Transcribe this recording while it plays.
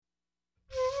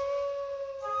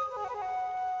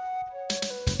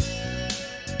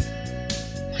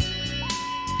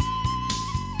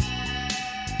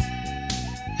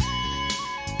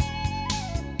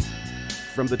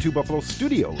from the Two Buffalo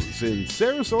Studios in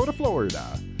Sarasota,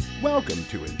 Florida. Welcome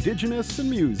to Indigenous in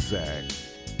Music.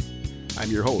 I'm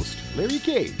your host, Larry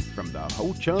K. from the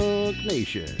Ho-Chunk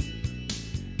Nation.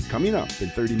 Coming up in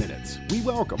 30 minutes, we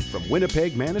welcome from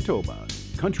Winnipeg, Manitoba,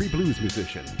 country blues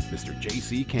musician, Mr.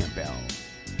 J.C. Campbell.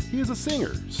 He is a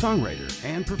singer, songwriter,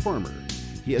 and performer.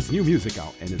 He has new music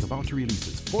out and is about to release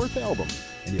his 4th album,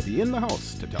 and he'll be in the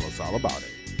house to tell us all about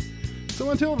it. So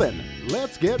until then,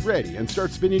 let's get ready and start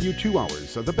spinning you 2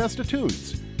 hours of the best of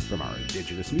tunes from our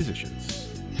Indigenous musicians.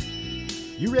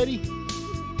 You ready?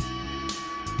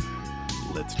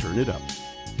 Let's turn it up.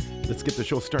 Let's get the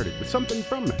show started with something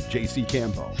from J.C.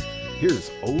 Campbell.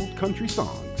 Here's Old Country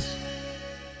Songs.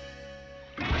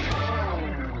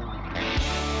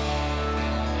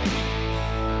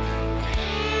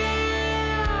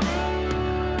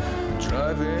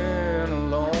 Driving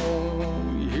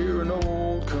along, you hear an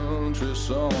old country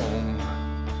song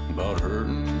about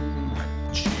hurting,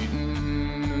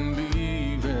 cheating, and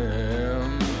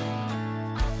leaving.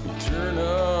 You turn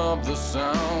up the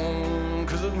sound,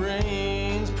 'cause the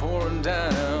rain's pouring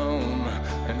down,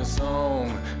 and the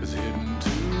song is hitting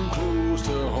too close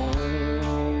to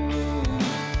home.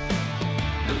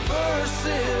 The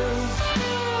verses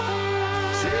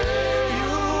tear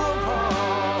you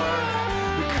apart,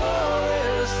 the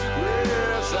chorus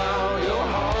rips out your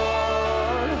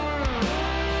heart.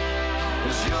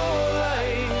 As your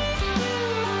life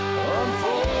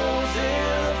unfolds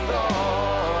in a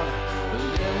thought, the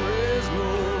memories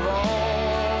move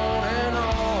on and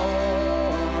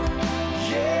on.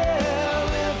 Yeah,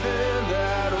 living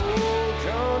that old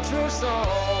country song.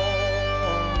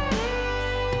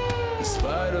 In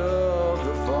spite of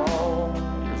the fall,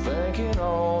 you're thinking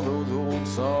all those old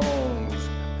songs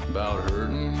about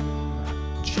hurting,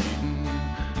 cheating,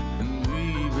 and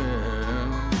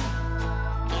leaving.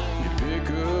 You pick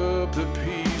up the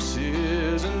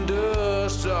pieces and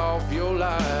dust off your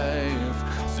life.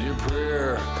 Say a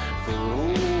prayer for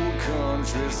old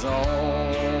country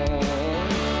songs.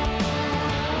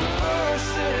 The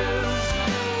verses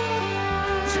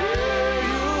tear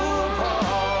you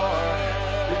apart,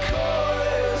 the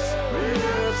chorus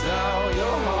rips out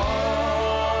your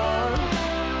heart.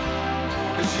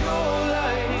 As your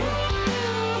life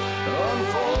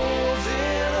unfolds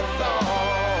in a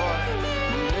thought,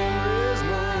 the memories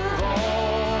move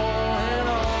on and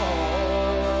on.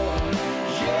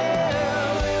 Yeah,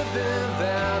 living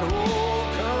that old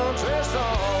country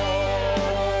song.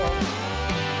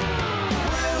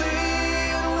 Willie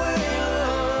and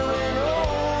Waylon and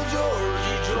old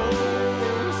Georgie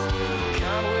Jones,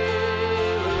 Conway,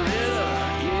 Loretta,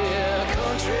 yeah,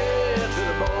 country to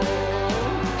the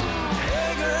bone.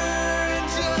 Hager and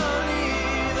Johnny,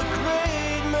 the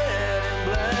great man in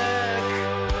black,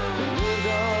 who lived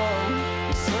on,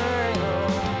 sang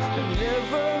on, and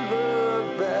never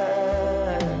looked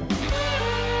back.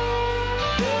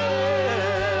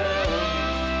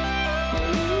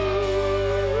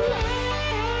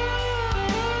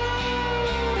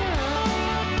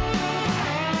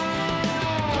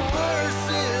 The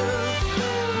verses,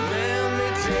 man,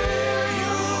 they tear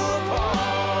you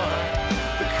apart.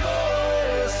 The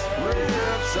chorus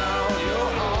rips out your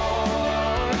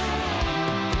heart.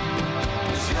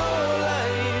 As your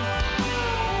life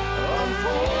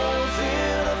unfolds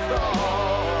in a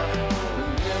thought, the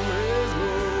memories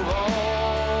move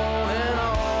on and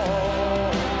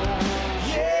on.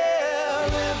 Yeah,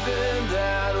 living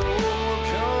that old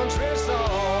country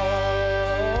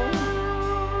song.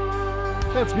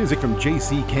 That's music from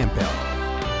J.C. Campbell.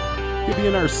 He'll be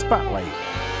in our spotlight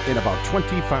in about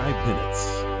 25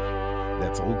 minutes.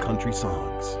 That's Old Country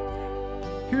Songs.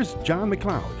 Here's John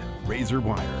McLeod, Razor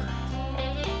Wire.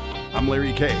 I'm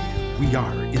Larry K. We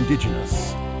are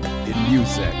Indigenous in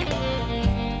Music.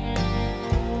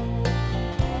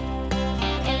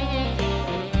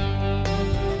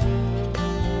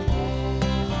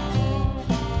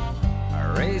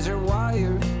 A razor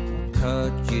wire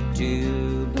cut you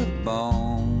to the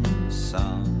bone,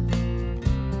 son.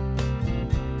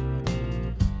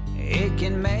 It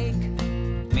can make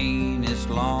meanest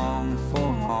long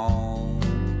for home,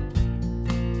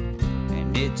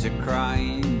 and it's a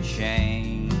crying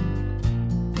shame.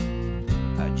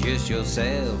 Just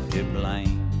yourself to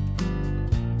blame.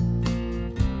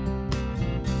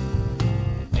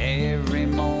 Every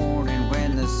morning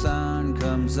when the sun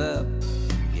comes up,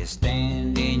 you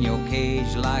stand in your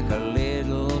cage like a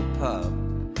little pup.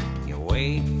 You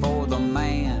wait for the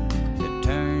man to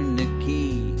turn the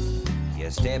key.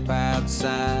 You step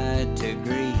outside to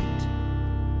greet.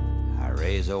 I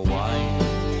raise a wire.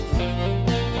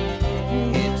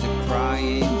 It's a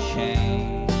crying shame.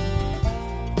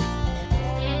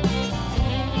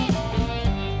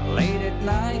 at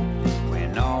night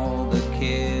when all the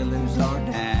killers are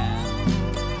down.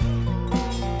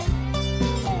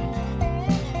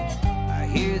 I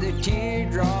hear the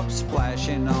teardrops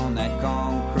splashing on that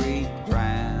concrete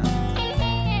ground.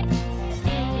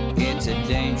 It's a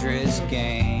dangerous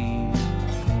game.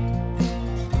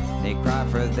 They cry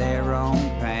for their own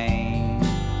pain.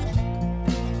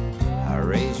 A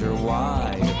razor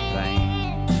wire pain.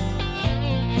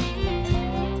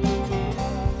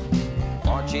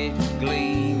 Watch it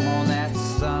gleam on that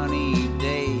sunny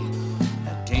day,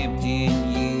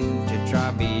 tempting you to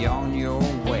try beyond your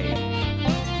way.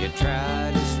 You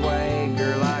try to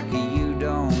swagger like you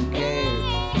don't care,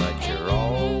 but you're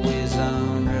always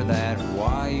under that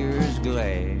wire's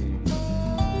glare.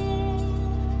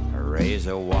 A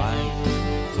razor wire,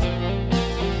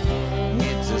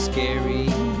 it's a scary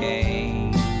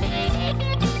game. A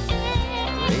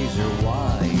razor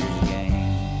wire's game.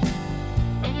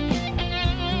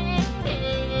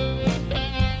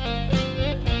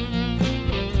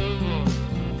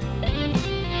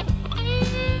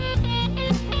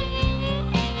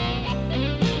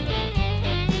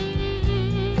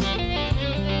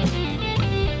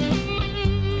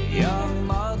 Young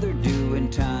mother doing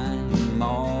time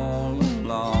all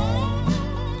alone,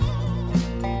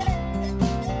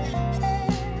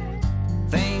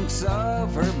 thinks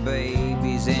of her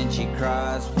babies and she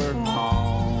cries for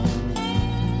home.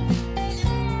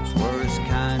 Worst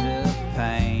kind of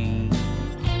pain,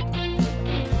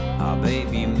 a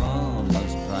baby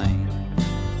mama's pain.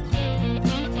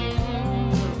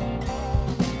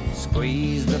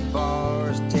 Squeeze the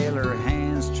bars till her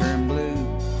hands turn blue.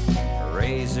 A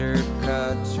razor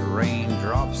cuts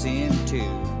raindrops in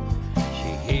two.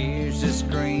 She hears the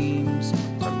screams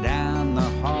from down the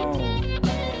hall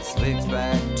and slips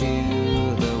back to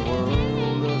the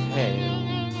world of hell.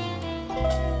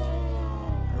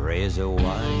 A razor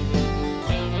wire,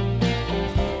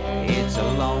 it's a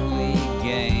lonely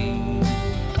game.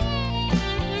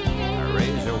 A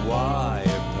razor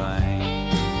wire pain,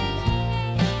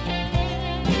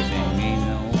 giving me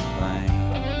no pain.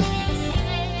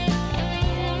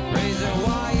 Razor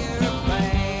wire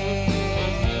pain,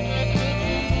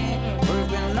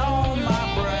 working on my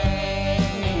brain.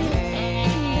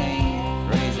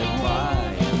 Razor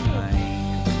wire pain,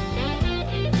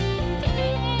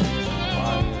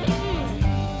 wire pain,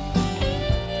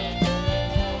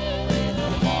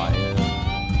 razor wire.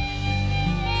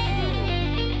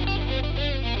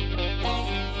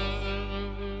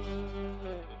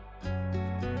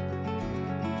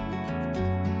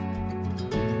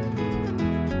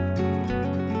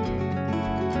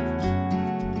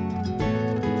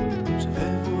 Je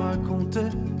vais vous raconter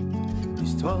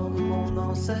l'histoire de mon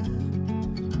ancêtre,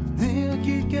 né à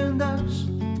Kikendash,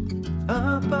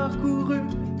 a parcouru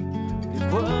les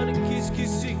bois de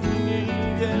Kiskisik, les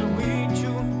rivières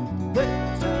Wichu,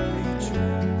 Netaichu.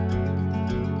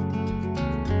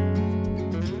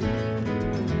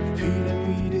 Depuis la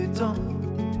nuit des temps,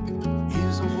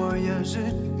 ils ont voyagé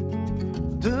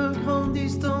de grandes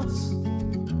distances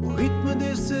au rythme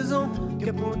des saisons.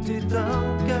 Capoteta,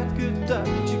 Kakuta,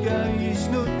 Chiga,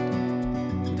 Ishnut,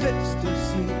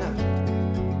 Testosina.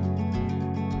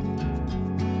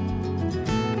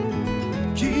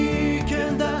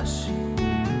 Kikendash,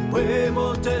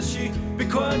 Uemotashi,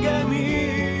 Bikwagami.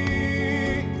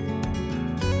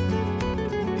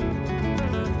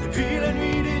 Depuis la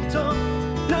nuit des temps,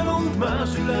 la longue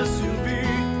marche de la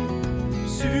survie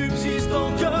subsiste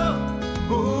encore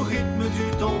au rythme du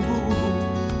tambour.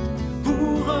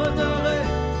 Pour honorer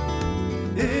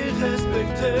et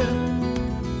respecter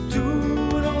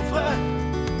tous nos frères,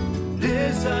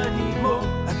 les animaux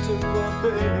à te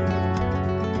couper.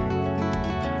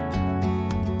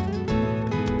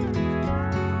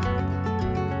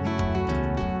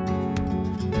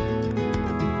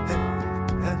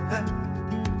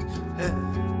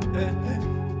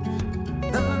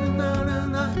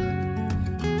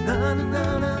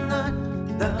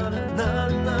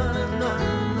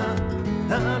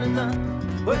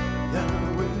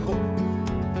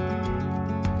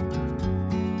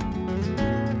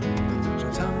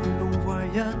 J'entame un long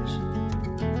voyage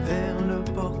vers le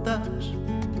portage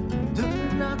de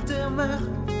la terre-mère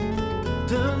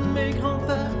de mes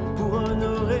grands-pères pour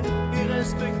honorer et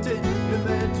respecter le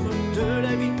maître de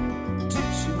la vie du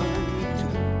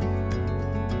Shimanitou.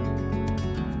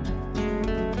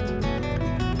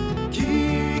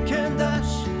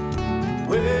 Kikendash,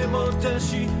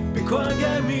 Uemotashi,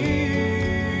 Bikwagami.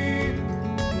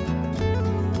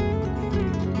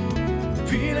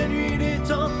 Depuis la nuit des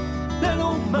temps, la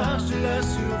longue marche de la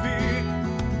survie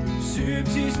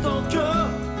subsiste encore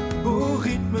au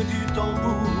rythme du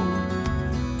tambour.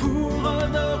 Pour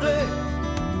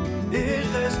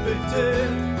fêter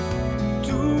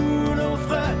tous nos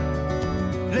frères,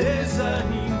 les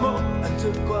animaux à te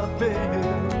coiffer.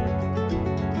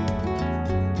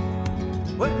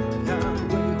 Ouais, ya,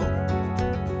 ouais, ho.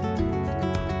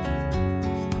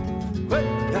 Ouais,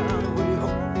 ya, ouais, ho.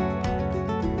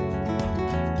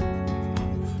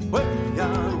 Ouais, ya,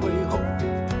 ouais, ho.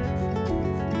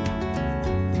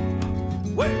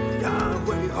 Ouais, ya,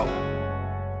 ouais, ho.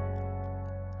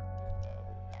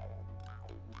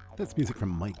 That's music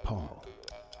from Mike Paul.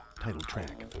 Title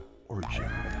track,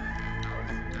 Origin.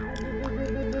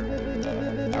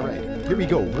 All right, here we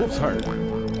go. Wolf's Heart.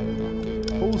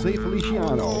 Jose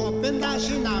Feliciano.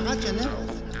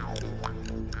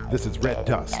 This is Red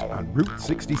Dust on Route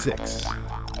 66.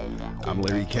 I'm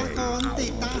Larry K.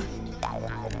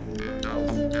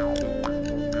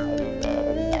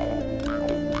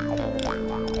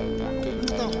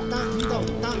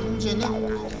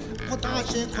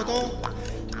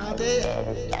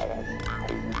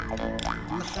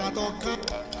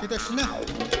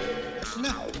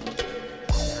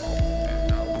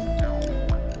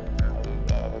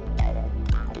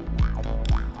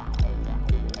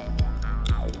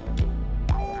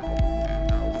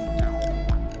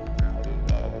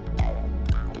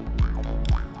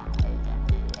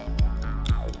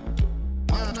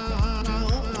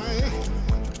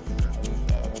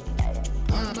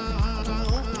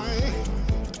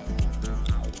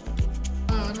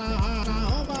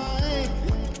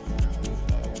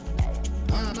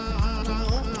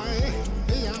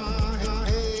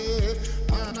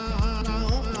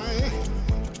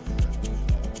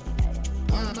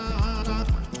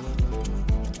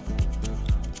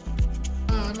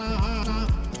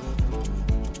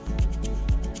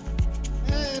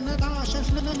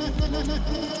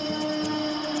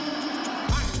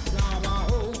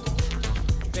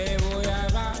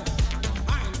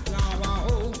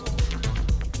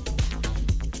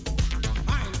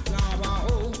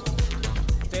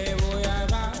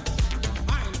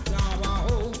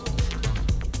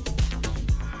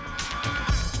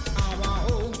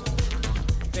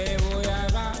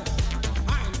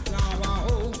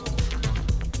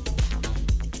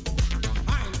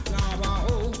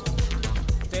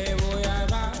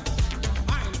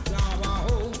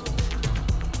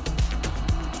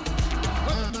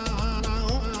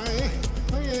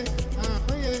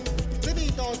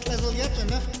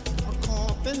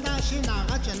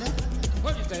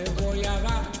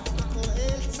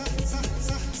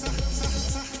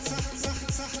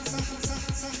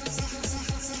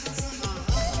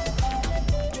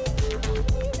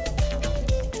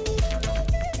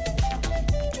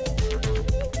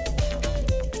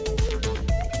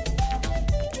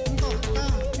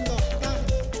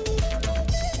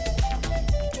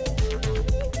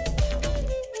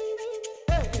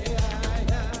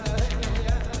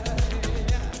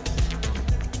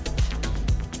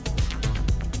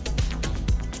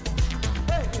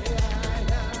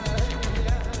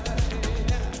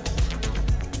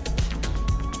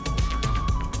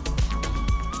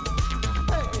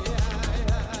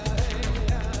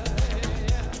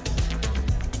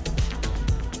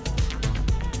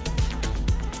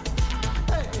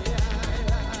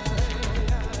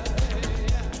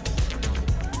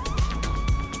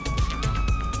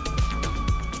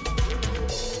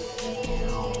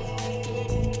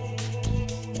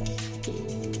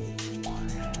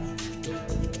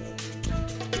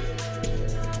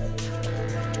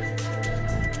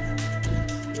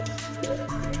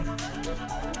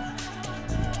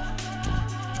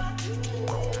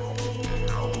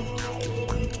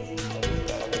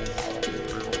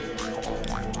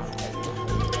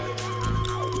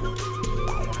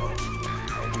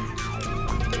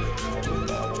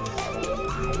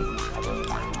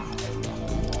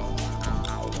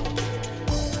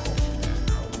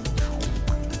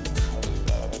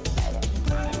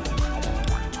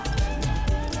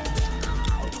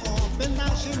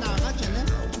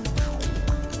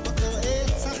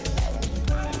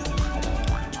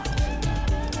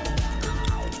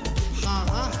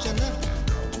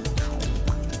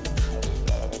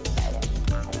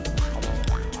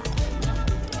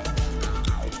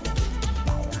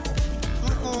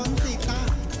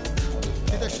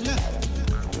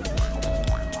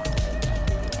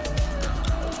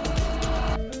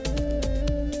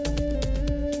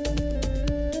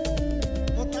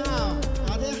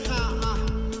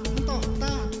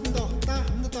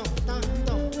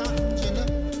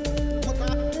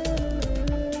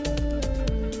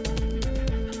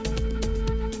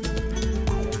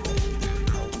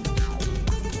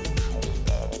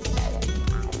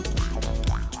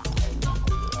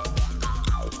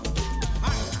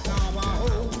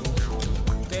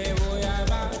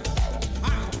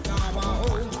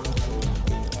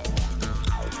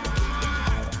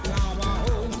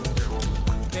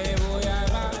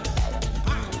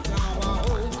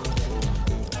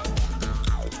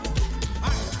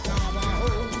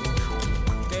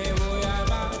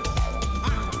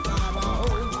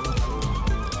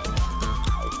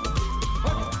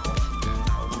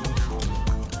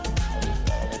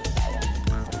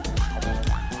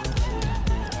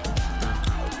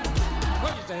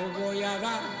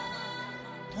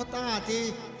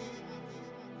 hotati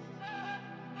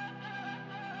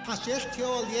hashes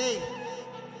tiolye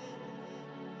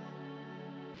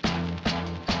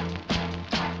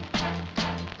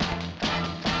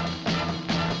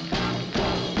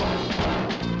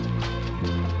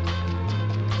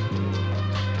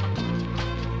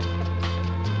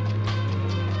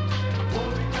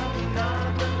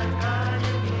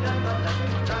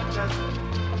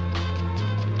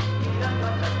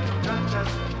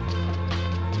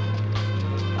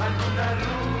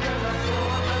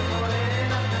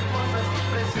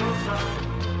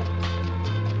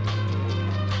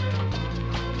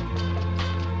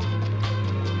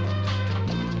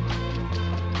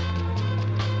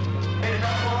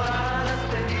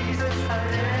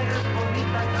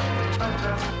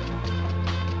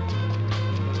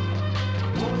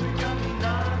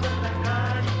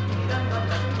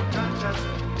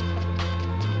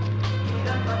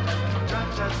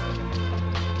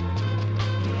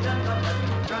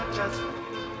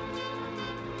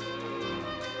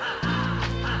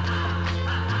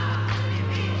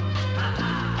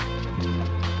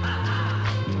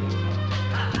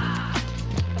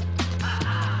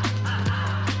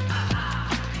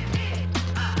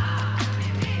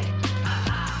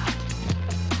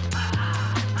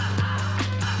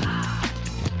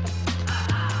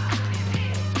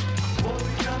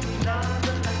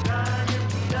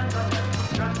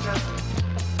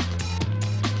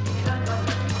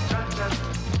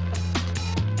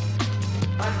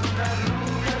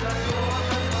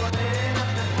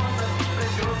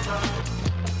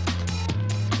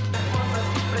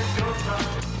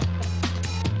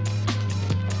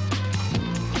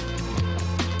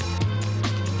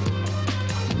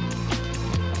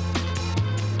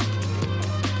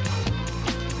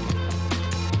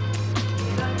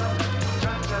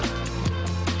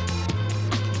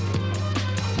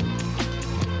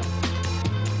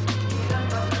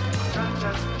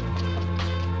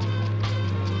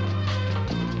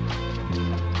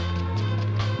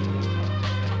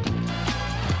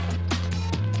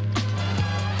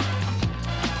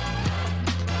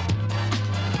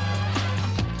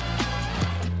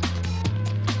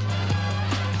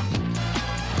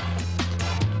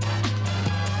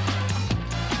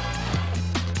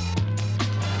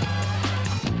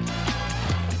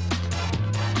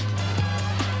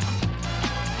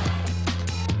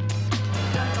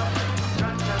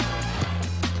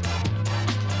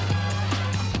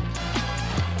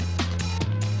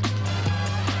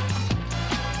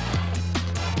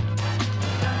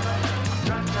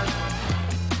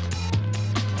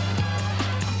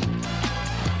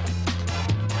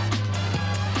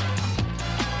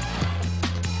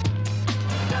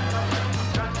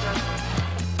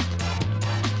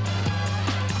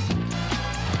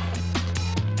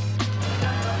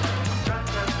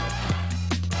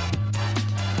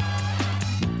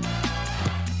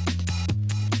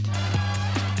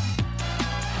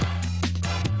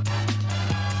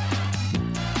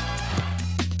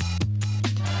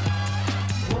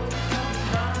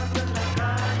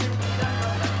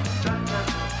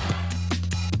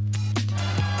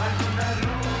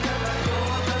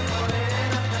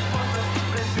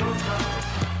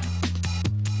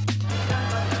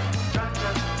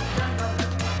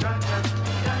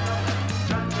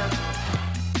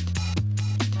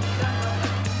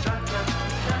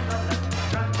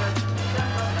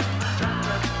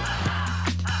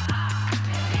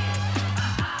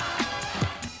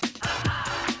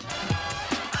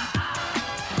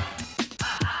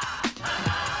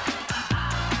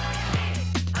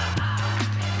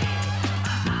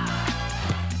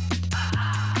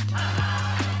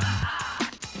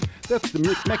That's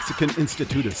the Mexican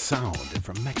Institute of Sound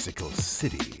from Mexico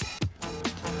City.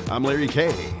 I'm Larry K.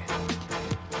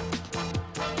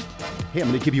 Hey, I'm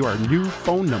going to give you our new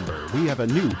phone number. We have a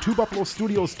new Two Buffalo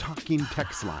Studios talking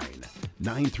text line,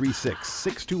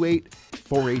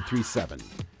 936-628-4837.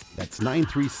 That's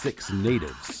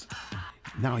 936-NATIVES.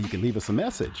 Now you can leave us a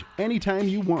message anytime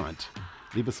you want.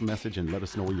 Leave us a message and let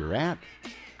us know where you're at.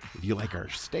 If you like our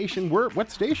station,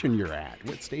 what station you're at,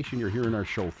 what station you're hearing our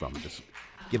show from, just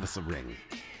give us a ring.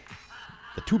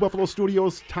 The Two Buffalo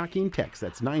Studios talking text,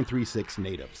 that's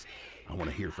 936-NATIVES. I want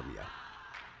to hear from you.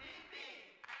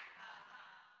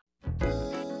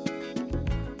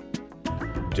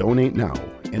 Donate now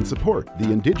and support the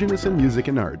Indigenous in Music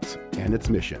and Arts and its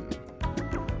mission.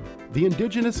 The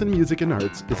Indigenous in Music and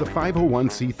Arts is a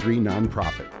 501c3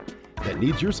 nonprofit that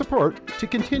needs your support to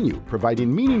continue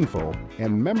providing meaningful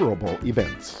and memorable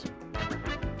events.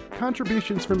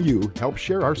 Contributions from you help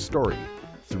share our story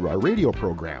through our radio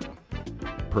program,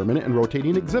 permanent and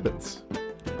rotating exhibits,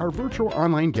 our virtual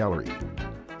online gallery,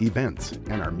 events,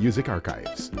 and our music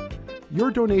archives.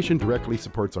 Your donation directly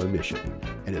supports our mission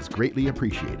and is greatly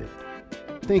appreciated.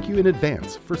 Thank you in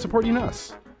advance for supporting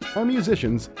us, our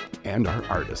musicians, and our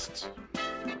artists.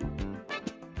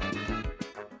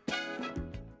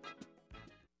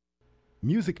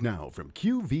 Music now from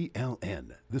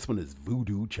QVLN. This one is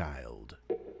Voodoo Child.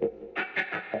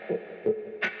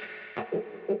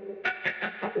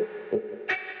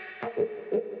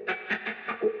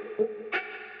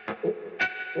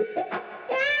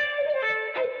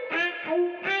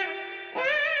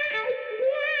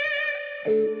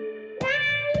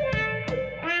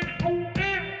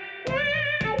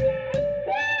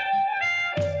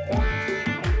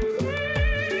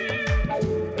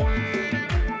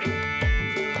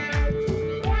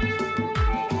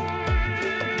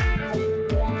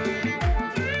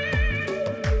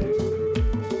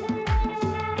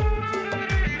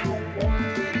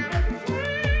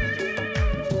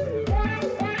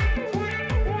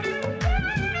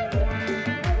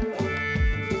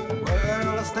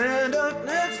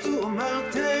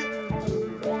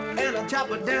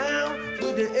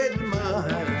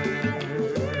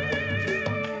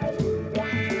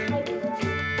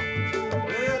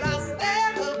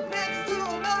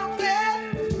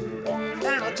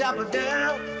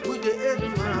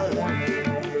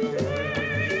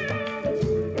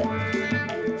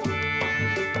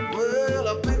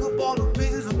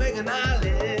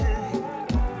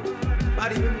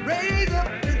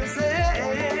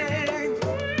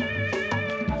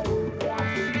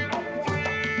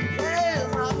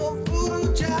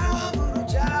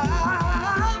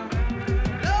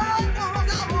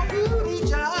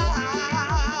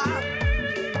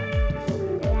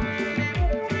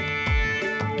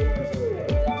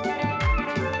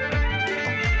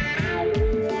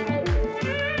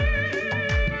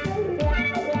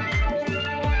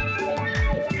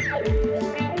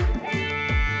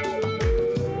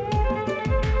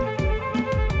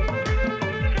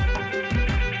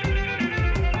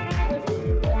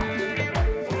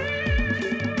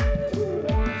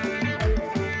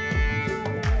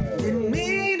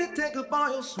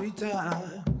 Sweet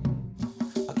time,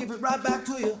 I'll give it right back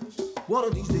to you one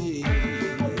of these days.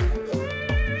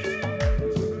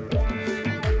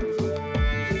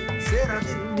 Said I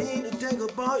didn't mean to take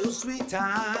up all your sweet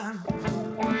time.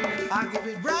 I'll give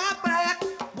it right back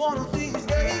one of these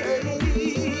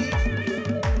days.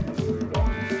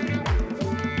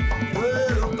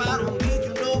 Well, if I don't need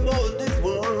you no more in this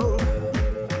world,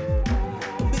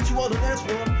 meet you on the next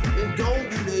one, and don't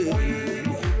be late.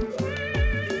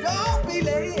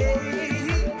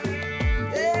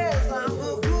 Yes, I'm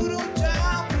a voodoo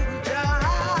child, voodoo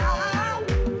child.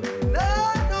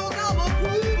 Lord knows I'm a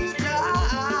voodoo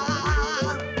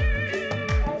child.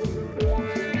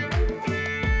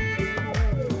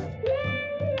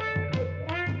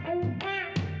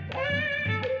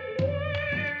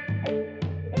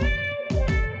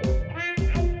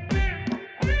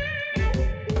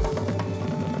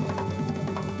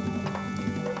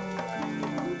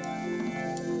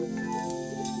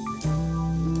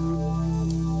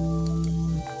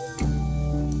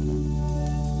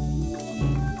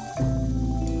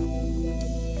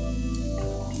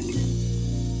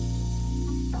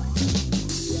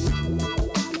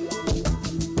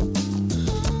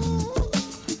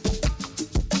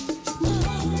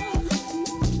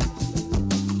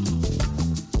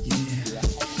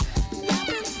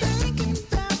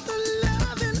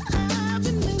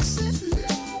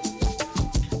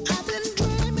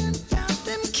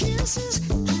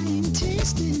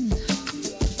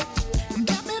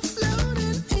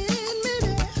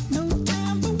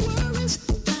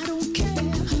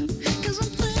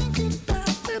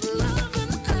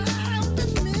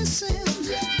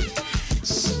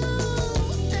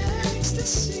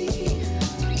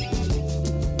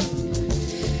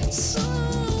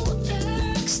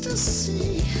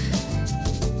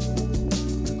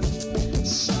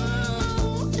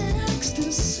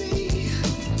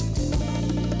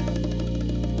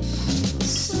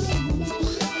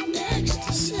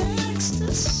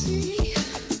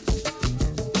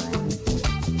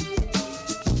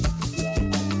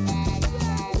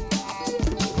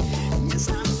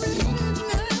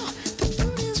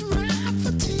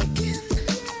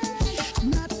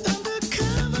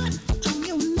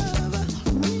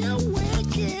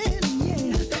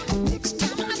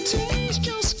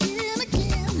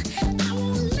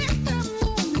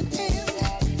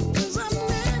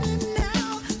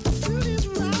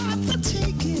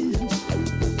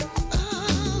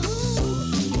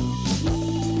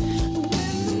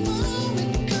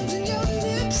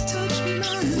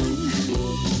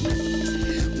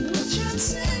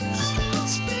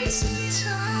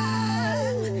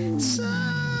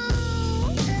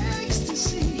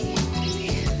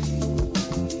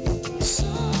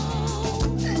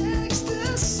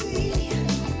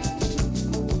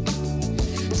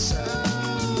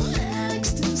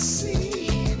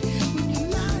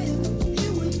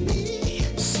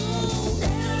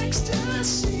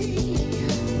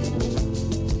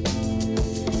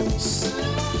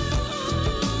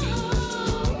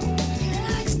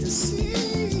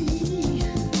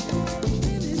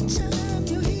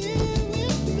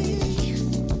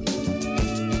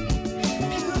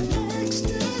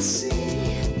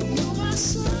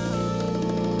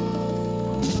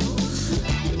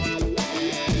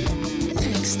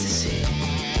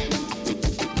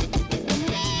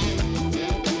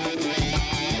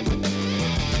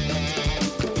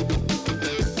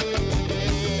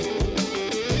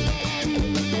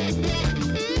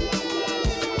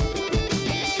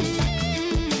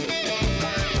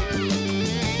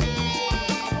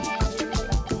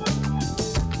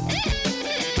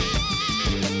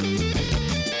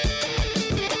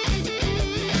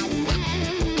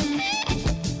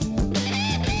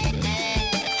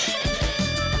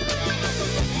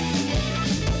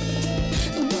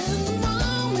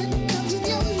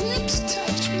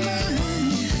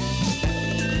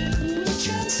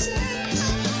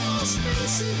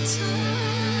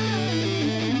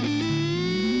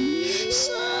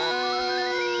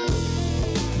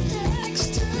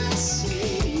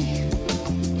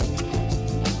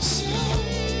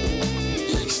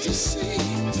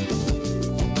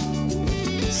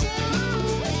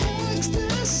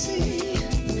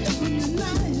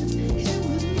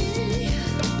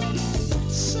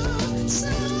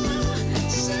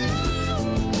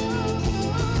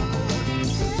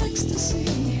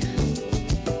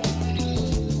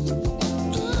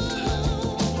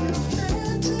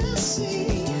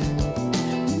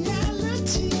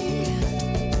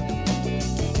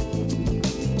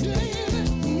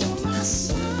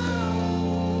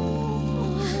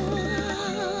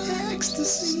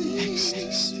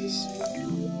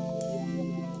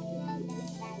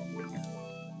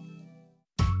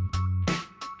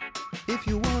 If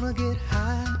you wanna get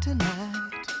high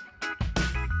tonight,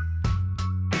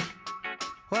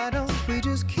 why don't we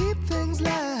just keep things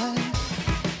light?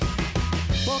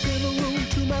 Walk in the room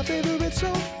to my favorite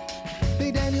song.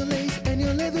 Lay down your lace and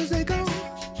your leathers, they go.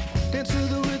 Dance to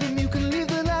the rhythm, you can leave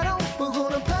the light on. We're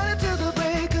gonna party till the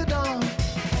break of dawn.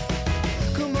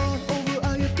 Come on over,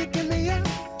 are you picking me up?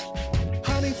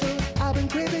 Honey, I've been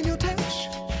craving your touch.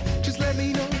 Just let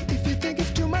me know if you think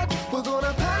it's too much. We're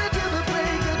gonna party till the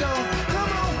break of dawn.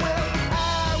 Come on, well,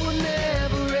 I will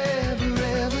never, ever,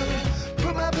 ever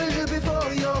put my pleasure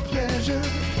before your pleasure.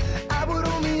 I would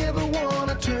only ever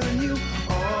wanna turn you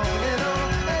on and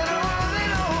on and on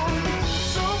and on.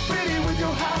 So pretty with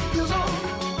your high heels on.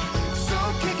 So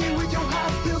kicky with your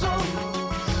high heels on.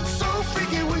 So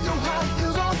freaky with your high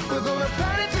heels on. We're gonna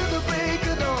party till the break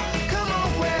of dawn. Come on,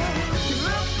 well, you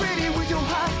look pretty with your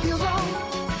high heels on.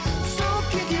 So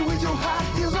kicky with your high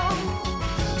heels on.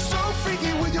 So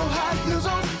freaky with your high heels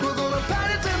on. We're gonna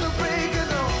party till the break of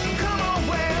dawn. Come on,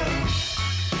 well,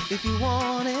 if you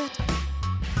want it,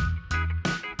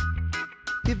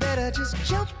 you better just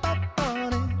jump up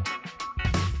on it.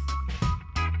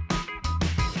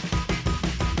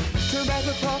 Turn back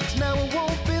the clocks, now it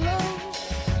won't be long.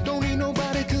 Don't need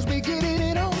nobody cause we getting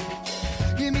it on.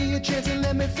 Give me a chance and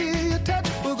let me feel your touch.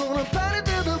 We're gonna party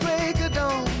till the break of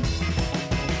dawn.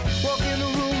 Walk in the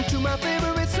room to my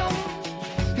favorite song.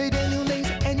 Lay down your lace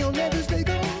and your leathers, they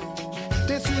go.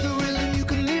 Dance to the rhythm, you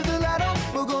can leave the light on.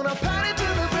 We're gonna party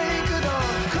till the break of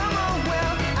dawn. Come on,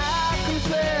 well, I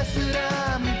confess that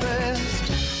I'm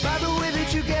impressed by the way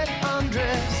that you get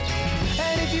undressed.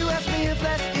 And if you ask me if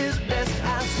less is best,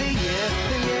 I'll say yes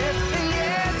and yes and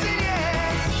yes and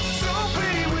yes. So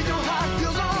pretty with your high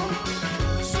heels on.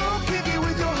 So kicky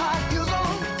with your high heels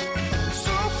on.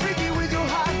 So freaky with your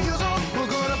high heels on. We're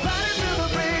gonna party till the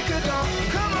break of dawn.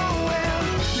 Come on, well,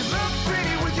 you look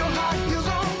pretty with your high heels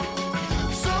on.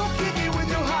 So kicky with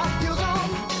your high heels on.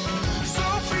 So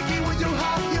freaky with your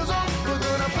high heels on. We're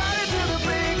gonna party till the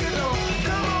break of dawn.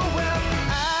 Come on, well,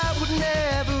 I would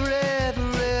never, ever,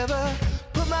 ever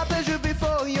put my pleasure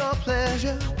before your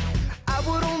pleasure. I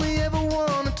would only ever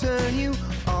wanna turn you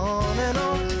on and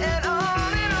on and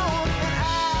on and on. And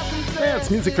I confess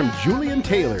That's music from that I'm Julian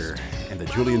Taylor impressed and the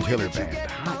by Julian way Taylor that you Band,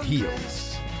 get Hot undressed.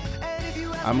 Heels. And if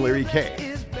you ask I'm me Larry if K. less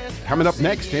is best, Coming I'll up say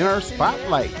next in our yes and yes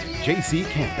spotlight, and yes. JC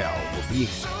Campbell will be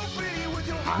So pretty with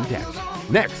your on high deck. heels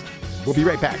on. Next, we'll be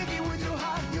right back. Freaky with your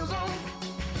high heels on.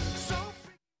 So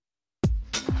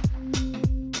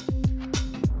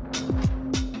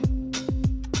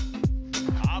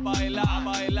A bailar, a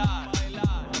bailar, a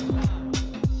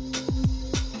bailar.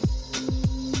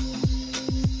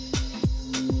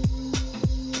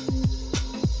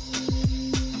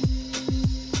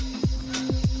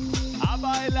 A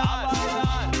bailar, a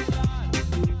bailar.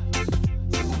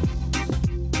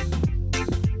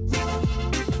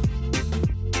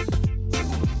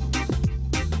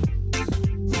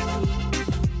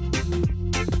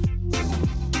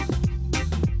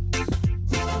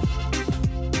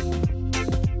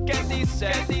 ¿Qué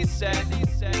dice? ¿Qué dice?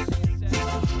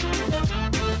 Dice.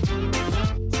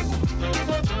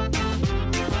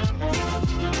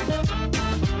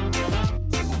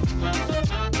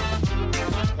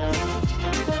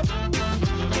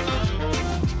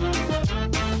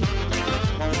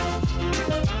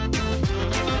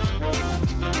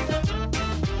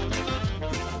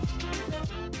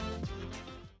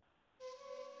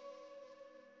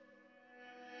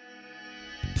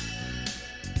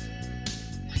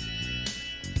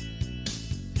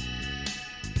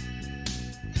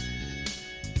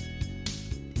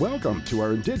 Welcome to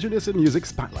our Indigenous in Music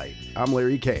Spotlight. I'm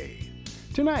Larry K.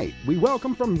 Tonight, we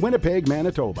welcome from Winnipeg,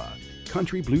 Manitoba,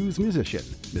 country blues musician,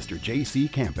 Mr. J.C.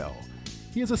 Campbell.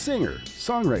 He is a singer,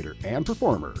 songwriter, and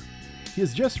performer. He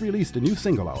has just released a new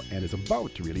single out and is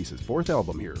about to release his fourth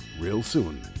album here real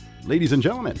soon. Ladies and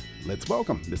gentlemen, let's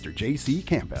welcome Mr. J.C.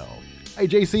 Campbell. Hey,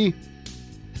 J.C.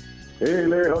 Hey,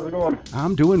 Larry, how's it going?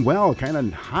 I'm doing well. Kind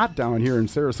of hot down here in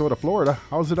Sarasota, Florida.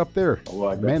 How's it up there?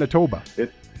 Manitoba.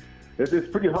 It's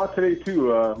pretty hot today,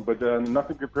 too, but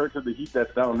nothing compared to the heat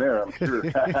that's down there, I'm sure.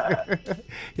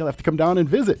 You'll have to come down and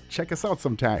visit. Check us out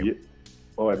sometime. Yeah.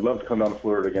 Oh, I'd love to come down to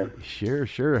Florida again.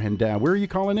 Sure. And where are you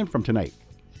calling in from tonight?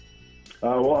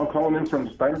 Well, I'm calling in from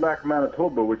Steinbach,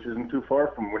 Manitoba, which isn't too far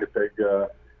from Winnipeg,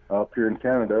 up here in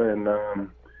Canada, and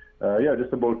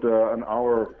just about an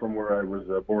hour from where I was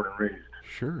born and raised.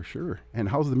 Sure. And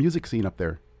how's the music scene up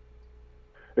there?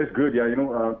 It's good,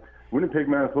 yeah. Winnipeg,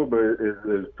 Manitoba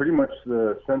is pretty much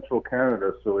central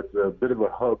Canada, so it's a bit of a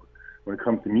hub when it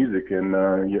comes to music, and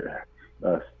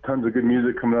tons of good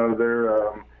music coming out of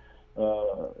there,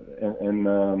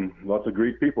 and lots of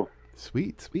great people.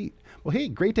 Sweet. Well, hey,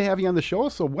 great to have you on the show.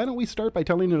 So why don't we start by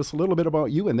telling us a little bit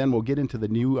about you, and then we'll get into the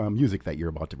new music that you're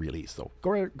about to release. So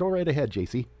go right ahead,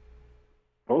 JC.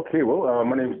 Okay, well,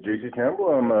 my name is J.C. Campbell.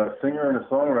 I'm a singer and a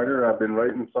songwriter. I've been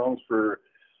writing songs for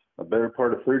a better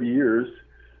part of 30 years,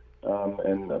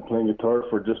 and playing guitar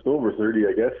for just over 30,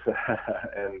 I guess.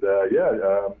 And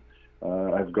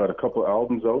I've got a couple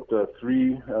albums out,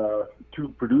 two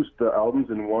produced albums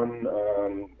and one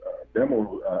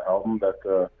demo album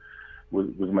that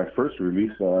was my first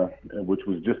release, which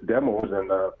was just demos.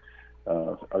 And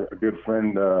a good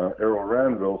friend, Errol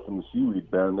Ranville from the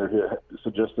Seaweed Band, there, he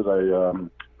suggested I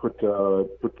put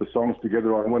the songs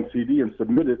together on one CD and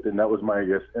submit it, and that was my, I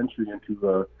guess, entry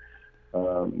into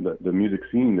the music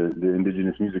scene, the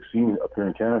Indigenous music scene up here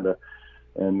in Canada.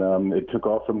 And it took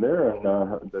off from there, and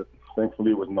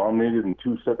thankfully it was nominated in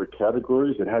 2 separate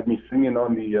categories. It had me singing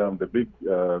on the big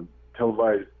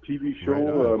televised TV show,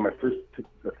 right my first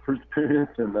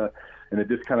appearance, and it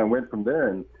just kind of went from there.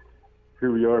 And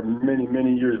here we are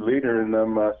many years later, and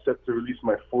I'm set to release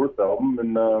my 4th album.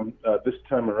 And this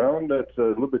time around, that's a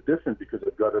little bit different because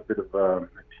I've got a bit of a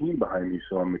team behind me,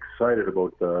 so I'm excited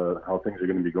about how things are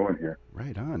going to be going here.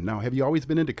 Right on. Now, have you always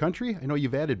been into country? I know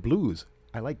you've added blues.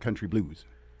 I like country blues.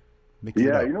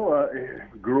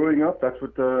 Growing up, that's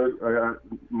what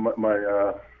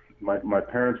my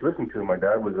parents listened to. My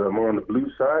dad was more on the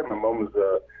blues side. My mom was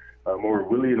more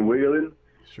Willie and Waylon.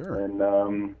 Sure. And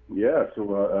it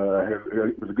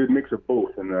was a good mix of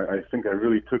both. And I think I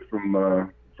really took from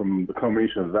the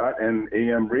combination of that and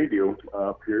AM radio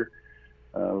up here,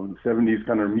 70s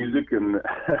kind of music, and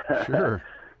sure.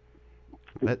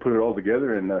 Put it all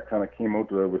together and kind of came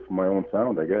out with my own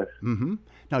sound, I guess. Mm-hmm.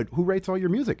 Now, who writes all your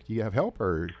music? Do you have help,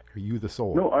 or are you the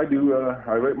sole? No, I do.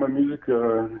 I write my music,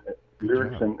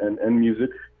 lyrics and music.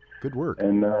 Good work.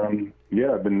 And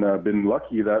I've been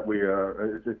lucky that way.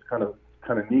 It's kind of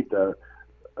neat that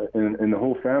in the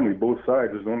whole family, both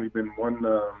sides, there's only been one,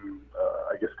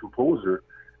 I guess, composer,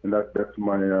 and that's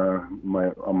my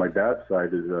on my dad's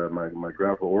side is my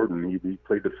grandpa Orton. He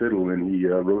played the fiddle and he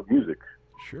wrote music.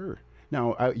 Sure.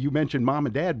 Now, you mentioned Mom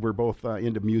and Dad were both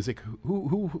into music.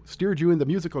 Who steered you in the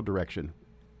musical direction?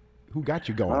 Who got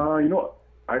you going?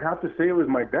 I'd have to say it was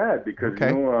my dad because,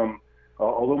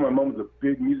 although my mom was a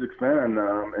big music fan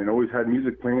and always had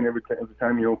music playing every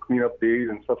time, clean up days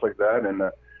and stuff like that. And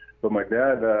but my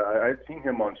dad, I'd seen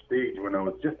him on stage when I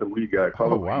was just a wee guy,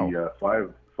 probably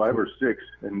 5 or 6,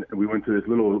 and we went to this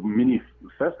little mini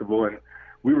festival, and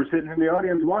we were sitting in the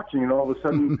audience watching, and all of a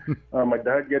sudden, my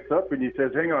dad gets up and he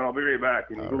says, "Hang on, I'll be right back."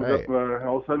 And he goes up,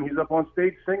 all of a sudden, he's up on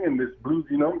stage singing this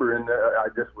bluesy number, and I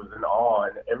just was in awe,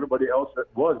 and everybody else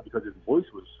was, because his voice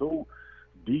was so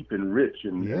deep and rich,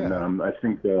 and I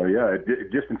think,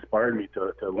 it just inspired me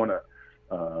to want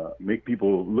to make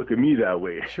people look at me that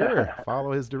way. Sure,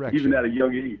 follow his direction. Even at a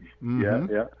young age.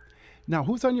 Mm-hmm. Yeah. Now,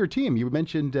 who's on your team? You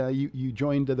mentioned you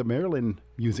joined the Maryland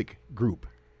music group.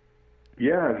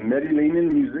 Yeah,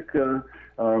 Medilenen Music,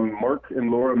 Mark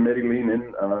and Laura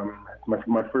Medilenen.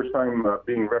 My first time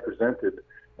being represented,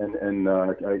 and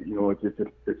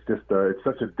it's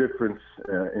such a difference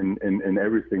in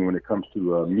everything when it comes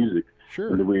to music. Sure.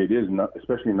 And the way it is,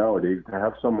 especially nowadays, to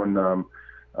have someone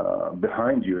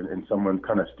behind you and someone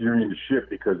kind of steering the ship,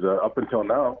 because up until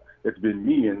now it's been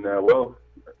me, and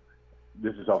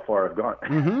this is how far I've gone.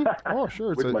 Mm-hmm. Oh,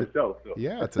 sure. With myself. So.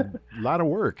 Yeah, it's a lot of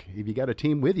work. If you got a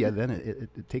team with you, then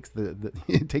it takes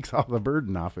it takes all the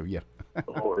burden off of you.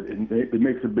 It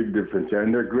makes a big difference,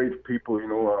 and they're great people.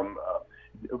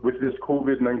 With this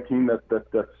COVID-19 that's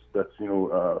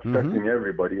affecting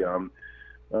everybody.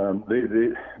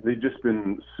 They've just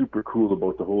been super cool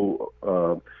about the whole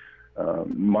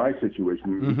my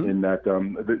situation, in that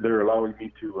they're allowing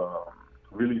me to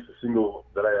release a single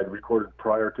that I had recorded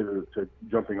prior to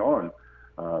jumping on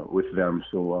with them.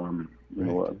 So You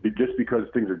know, just because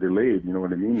things are delayed, you know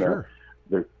what I mean? Sure.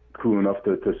 They're cool enough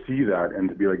to see that and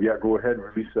to be like, yeah, go ahead,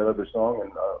 release that other song,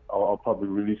 and I'll probably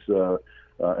release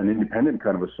an independent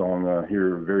kind of a song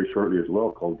here very shortly as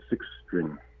well, called Six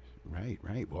String. Right.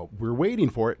 Well, we're waiting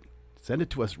for it. Send it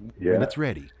to us when Yeah. it's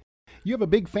ready. You have a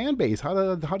big fan base.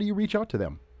 How do you reach out to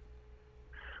them?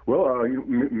 Well,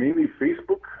 mainly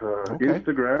Facebook, Okay.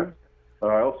 Instagram.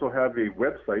 I also have a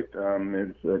website.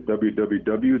 It's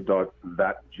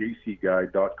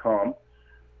www.thatjcguy.com.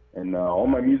 And all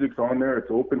my music's on there.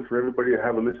 It's open for everybody to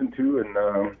have a listen to.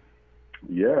 And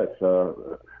it's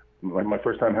my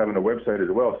first time having a website as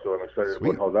well. So I'm excited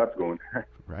Sweet. about how that's going.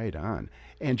 Right on.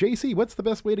 And JC, what's the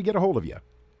best way to get a hold of you?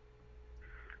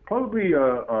 Probably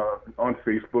on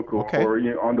Facebook or, Okay. or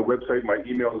on the website. My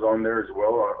email is on there as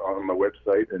well on my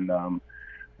website. And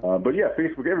but yeah,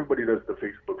 Facebook. Everybody does the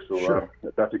Facebook, so Sure.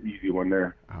 that's an easy one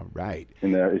there. All right.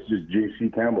 And it's just JC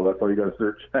Campbell. That's all you got to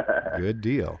search. Good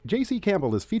deal. JC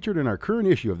Campbell is featured in our current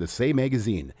issue of the Say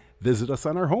magazine. Visit us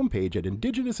on our homepage at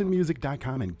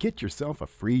indigenousinmusic.com and get yourself a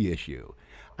free issue.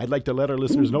 I'd like to let our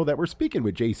listeners know that we're speaking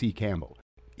with JC Campbell.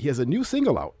 He has a new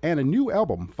single out and a new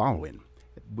album following,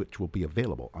 which will be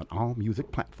available on all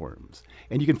music platforms.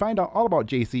 And you can find out all about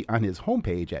JC on his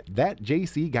homepage at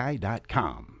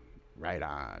thatjcguy.com. Right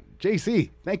on.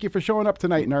 JC, thank you for showing up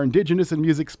tonight in our Indigenous in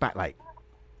Music Spotlight.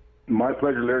 My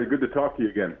pleasure, Larry. Good to talk to you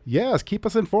again. Yes, keep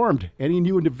us informed. Any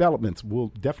new developments, we'll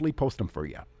definitely post them for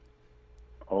you.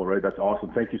 All right, that's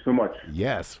awesome. Thank you so much.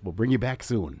 Yes, we'll bring you back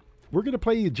soon. We're going to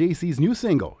play you JC's new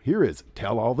single. Here is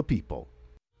Tell All the People.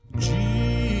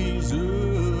 Jesus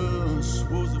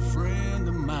was a friend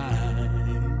of mine,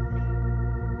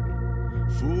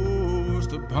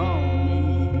 forced upon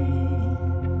me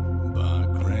by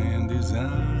grand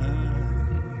design.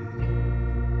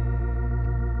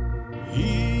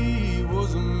 He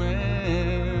was a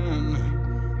man,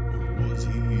 or was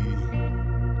he?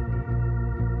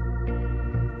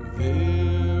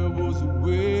 There was a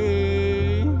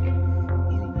way,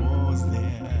 or was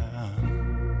there?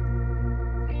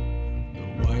 The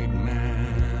white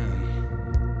man,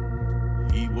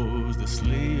 he was the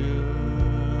slayer,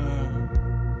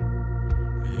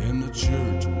 and the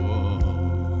church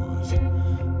was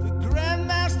the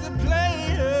grandmaster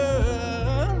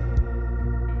player,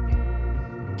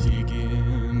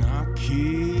 taking our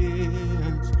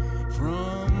kids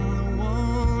from the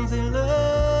ones they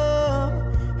love.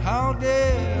 How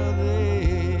dare they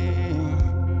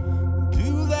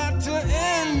do that to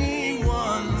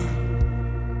anyone?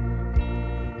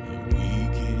 And we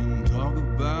can talk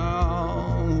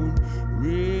about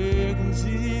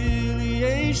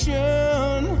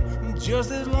reconciliation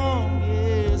just as long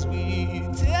as we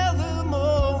tell them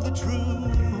all the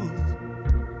truth.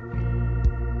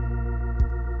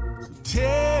 So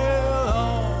tell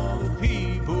all the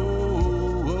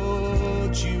people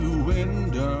what you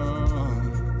went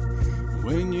done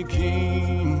when you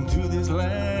came to this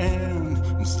land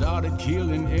and started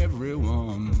killing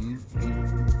everyone.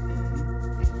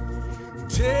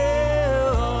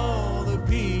 Tell all the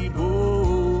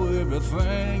people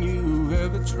everything you've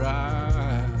ever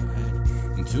tried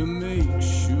to make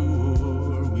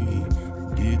sure we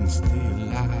didn't stay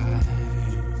alive.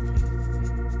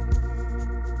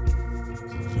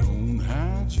 So don't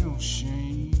hide your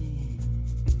shame,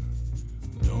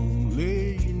 don't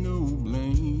lay no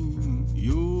blame.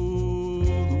 You're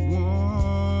the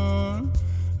one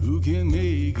who can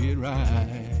make it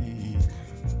right.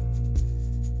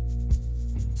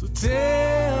 So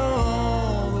tell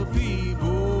all the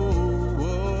people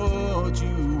what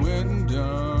you went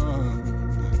done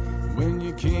when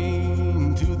you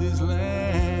came to this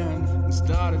land and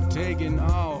started taking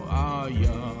all our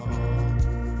young.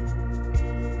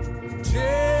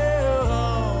 Tell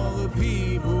all the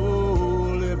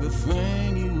people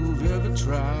everything you've ever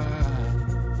tried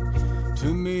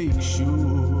to make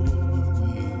sure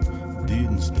we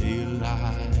didn't stay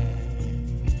alive.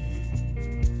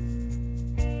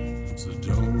 So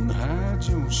don't hide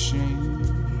your shame,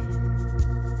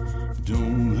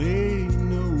 don't lay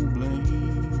no blame.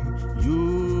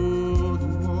 You're the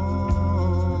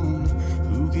one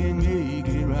who can make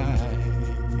it right.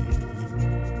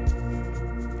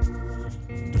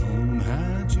 Don't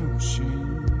hide your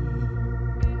shame,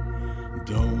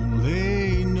 don't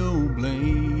lay no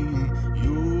blame.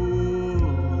 You're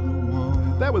the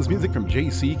one. That was music from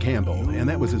JC Campbell, and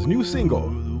that was his new single,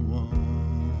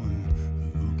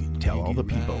 Tell All the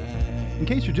People. In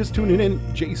case you're just tuning in,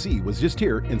 JC was just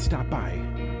here and stopped by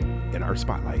in our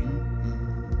spotlight.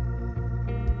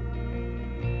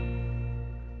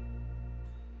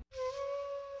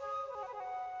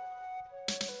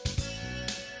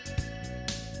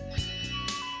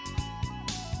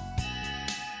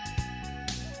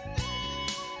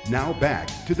 Now back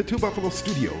to the Two Buffalo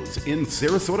Studios in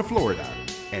Sarasota, Florida,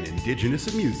 and Indigenous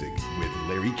in Music with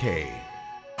Larry K.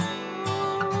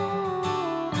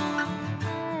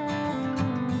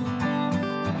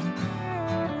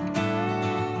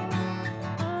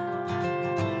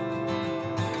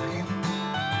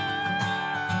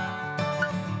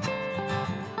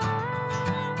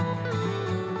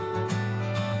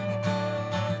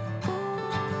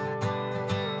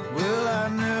 Well, I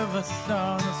never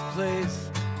saw this place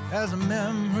as a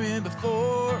memory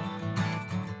before,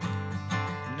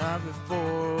 not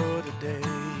before today.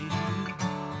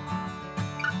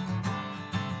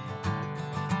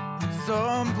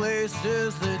 Some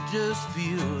places they just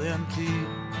feel empty.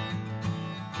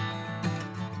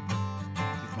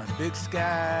 My big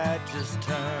sky just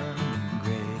turned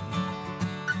gray.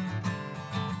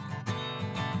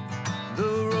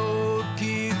 The road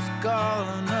keeps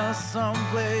calling us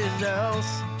someplace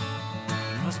else.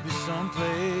 Must be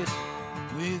someplace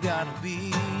we gotta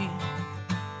be.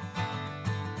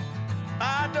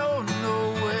 I don't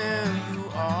know where you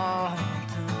are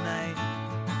tonight.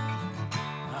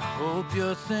 I hope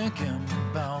you're thinking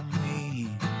about me.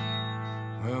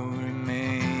 Well,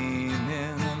 remain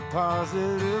in a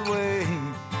positive way,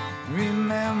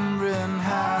 remembering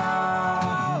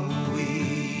how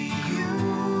we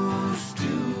used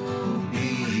to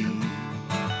be.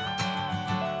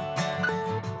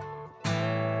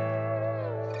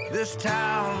 This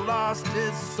town lost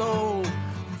its soul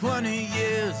 20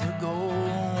 years ago.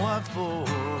 What for?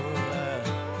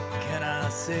 Can I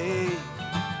say?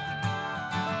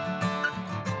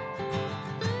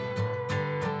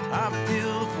 I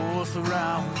feel the force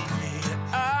around me.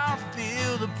 I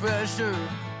feel the pressure.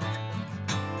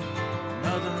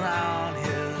 Nothing around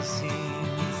here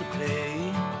seems to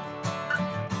pay.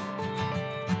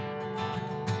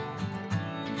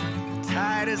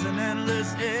 Tide is an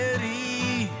endless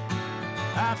eddy.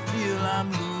 I feel I'm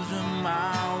losing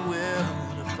my will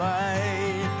to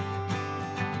fight.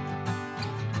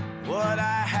 What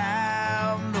I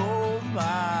have,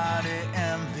 nobody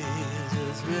envies.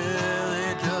 It's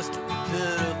really just a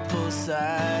pitiful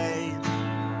sight.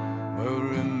 Will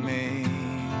remain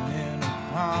in a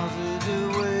positive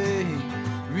way,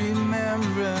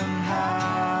 remembering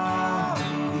how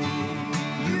we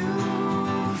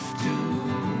used to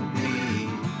be.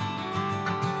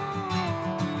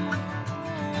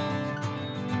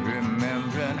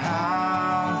 Remembering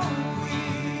how we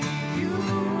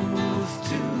used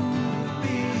to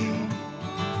be.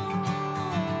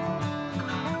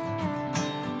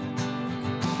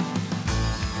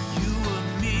 You and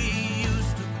me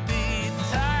used to be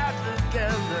tied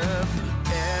together for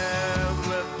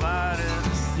everybody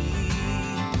to see.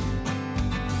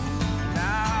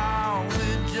 Now we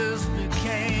just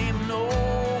became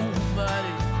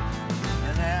nobody,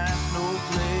 and there's no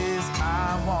place I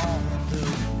want to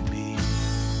be.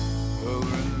 Will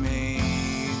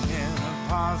remain in a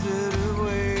positive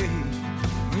way,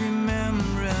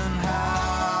 remembering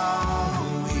how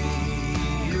we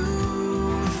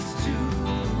used to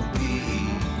be.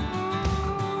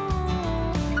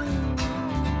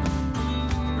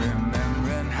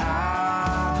 Remembering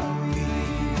how we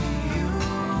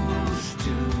used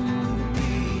to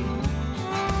be.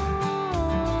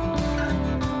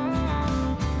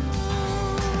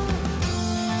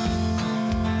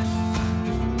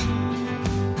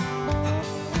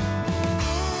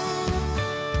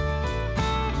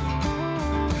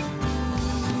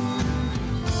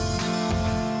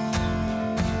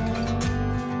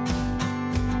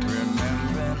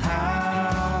 Remembering how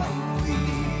we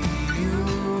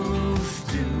used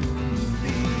to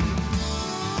be.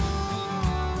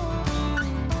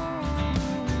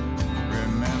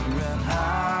 Remembering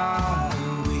how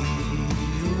we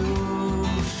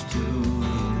used to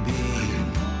be.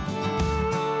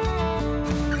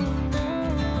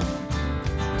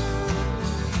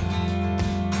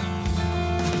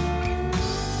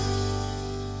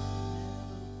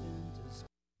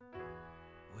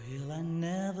 Well, I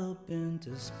never been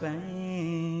to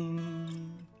Spain,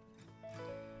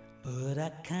 but I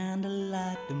kinda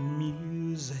like the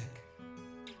music.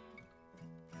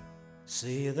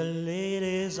 See, the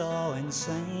ladies are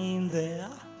insane there,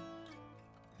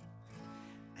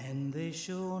 and they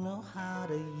sure know how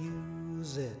to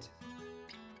use it.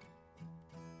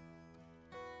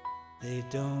 They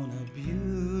don't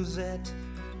abuse it,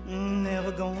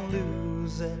 never gonna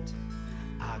lose it.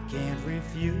 I can't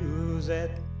refuse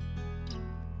it.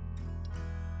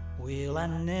 Well, I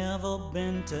never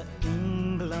been to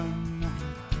England,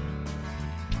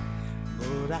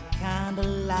 but I kinda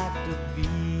like the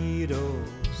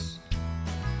Beatles.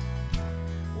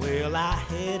 Well, I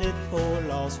headed for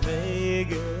Las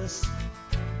Vegas,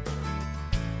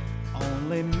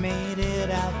 only made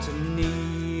it out to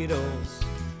Needles.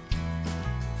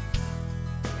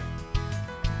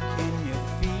 Can you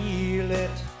feel it?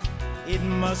 It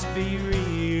must be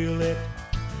real. It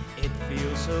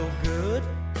feels so good.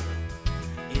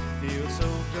 It feels so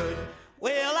good.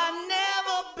 Well, I've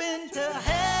never been to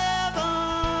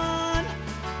heaven,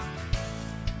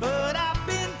 but I've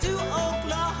been to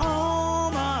Oklahoma.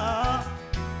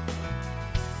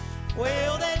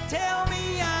 Well, they tell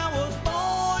me I was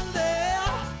born there,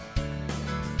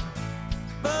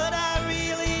 but I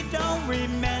really don't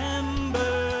remember.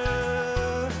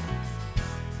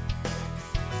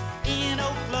 In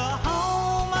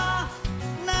Oklahoma,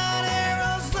 not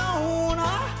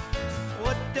Arizona.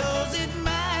 What does it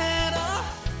matter?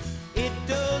 It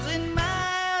doesn't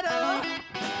matter.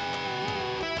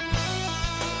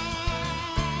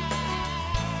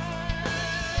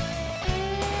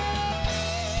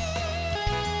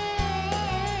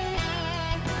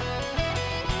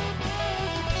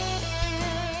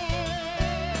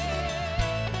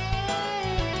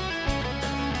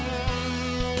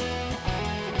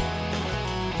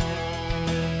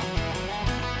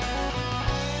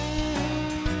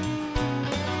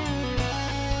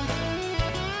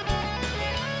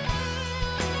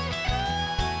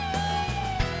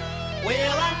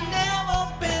 Well, I've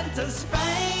never been to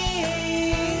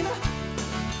Spain,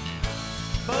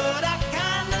 but I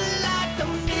kinda like the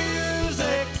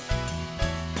music.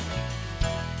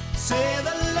 Say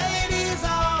the ladies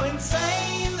are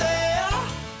insane there,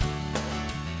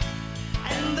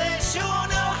 and they sure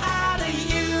know how to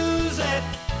use it.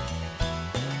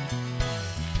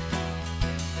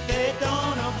 They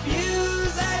don't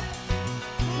abuse it,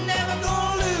 never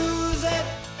gonna lose it.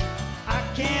 I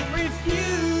can't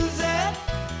refuse it.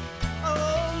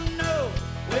 Oh no.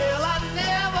 Well, I've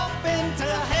never been to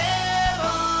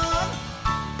heaven,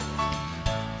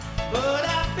 but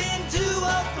I've been to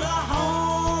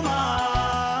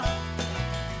Oklahoma.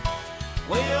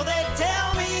 Well, they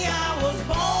tell me I was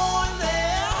born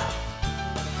there,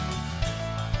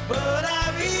 but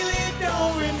I really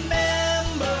don't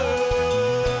remember.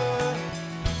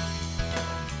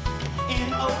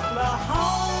 In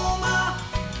Oklahoma,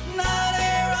 not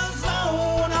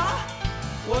Arizona.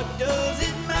 What does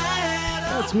it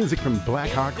matter? That's music from Black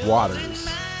Hawk Waters. Doesn't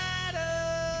matter.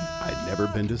 I'd never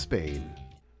been to Spain.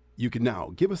 You can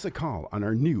now give us a call on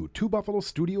our new Two Buffalo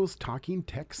Studios talking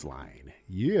text line.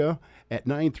 Yeah, at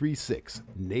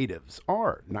 936-NATIVES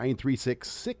or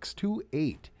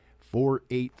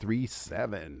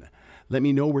 936-628-4837. Let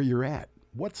me know where you're at,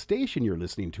 what station you're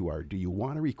listening to, or do you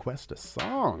want to request a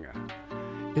song?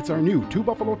 It's our new Two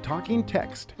Buffalo talking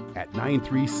text at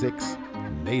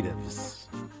 936-NATIVES.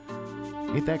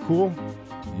 Ain't that cool?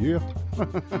 Yeah.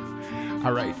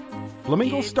 All right,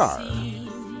 Flamingo Star,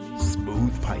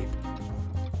 Smooth Pipe.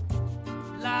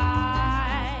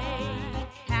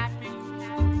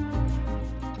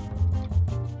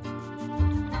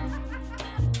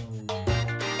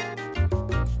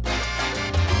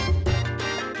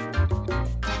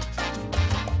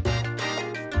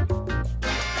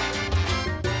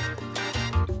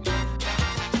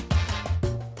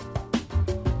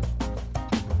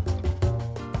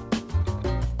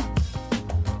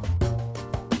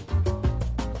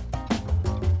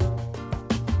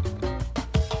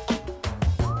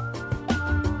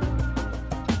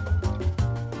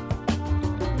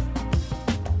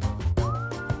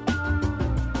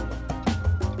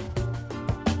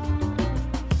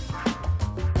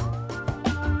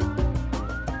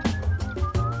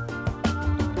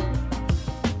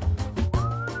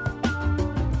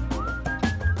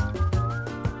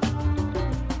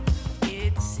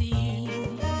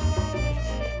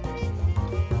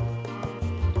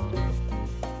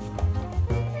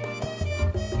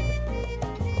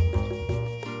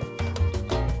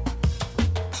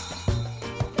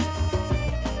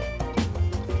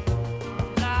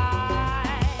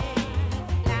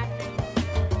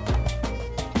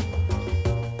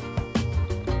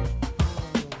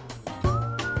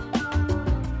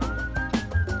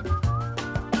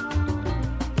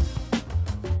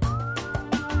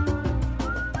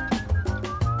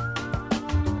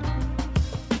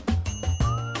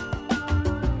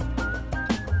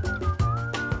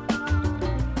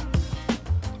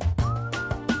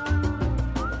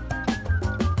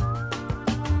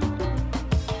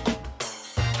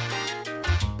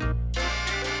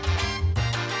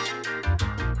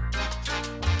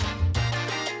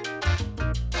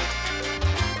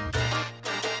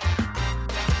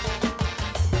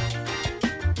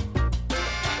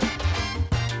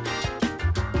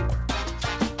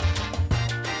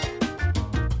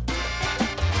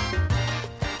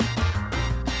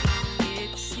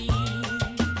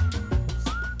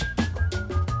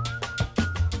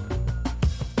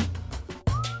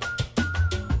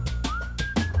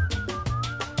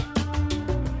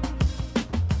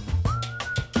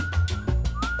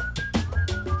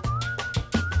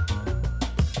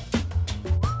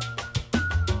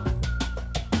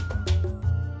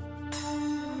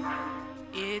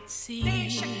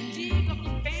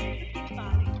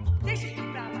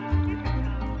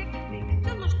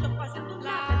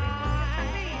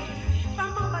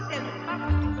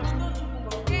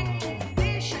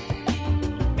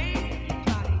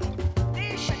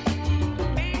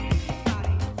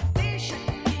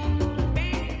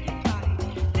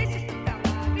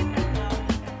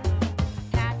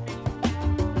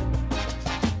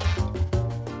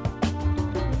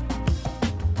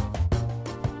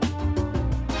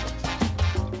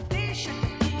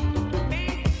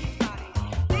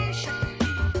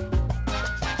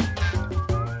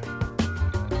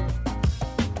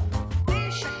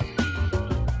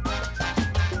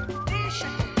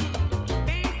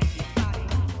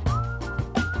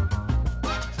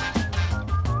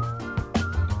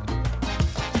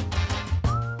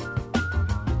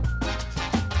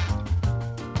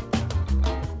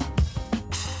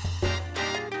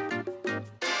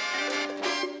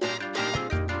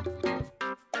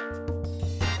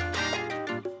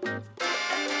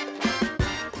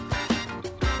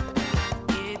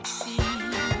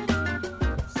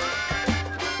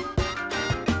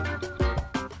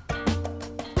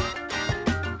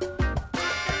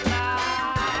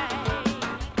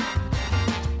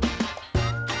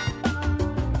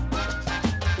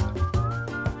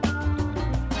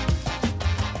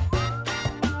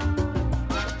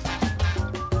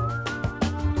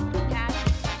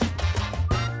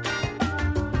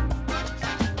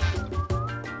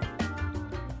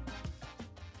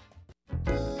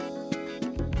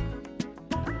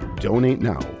 Donate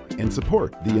now and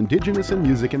support the Indigenous in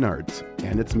Music and Arts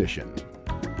and its mission.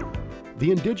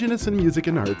 The Indigenous in Music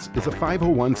and Arts is a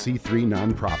 501c3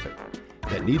 nonprofit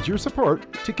that needs your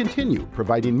support to continue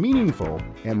providing meaningful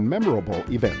and memorable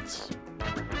events.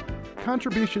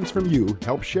 Contributions from you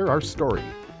help share our story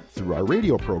through our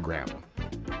radio program,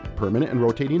 permanent and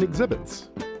rotating exhibits,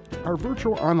 our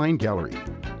virtual online gallery,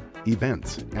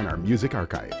 events, and our music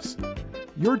archives.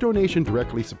 Your donation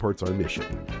directly supports our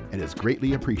mission and is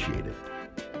greatly appreciated.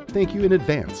 Thank you in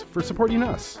advance for supporting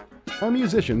us, our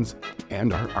musicians,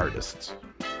 and our artists.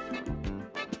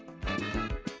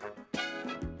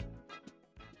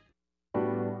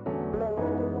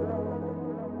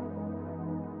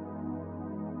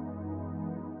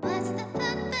 What's the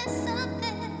purpose of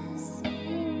this?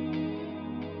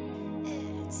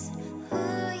 It's who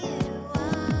you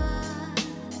are.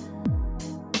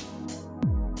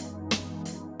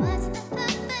 What's the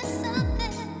purpose of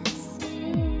this?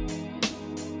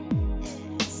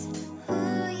 It's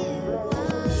who you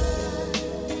are.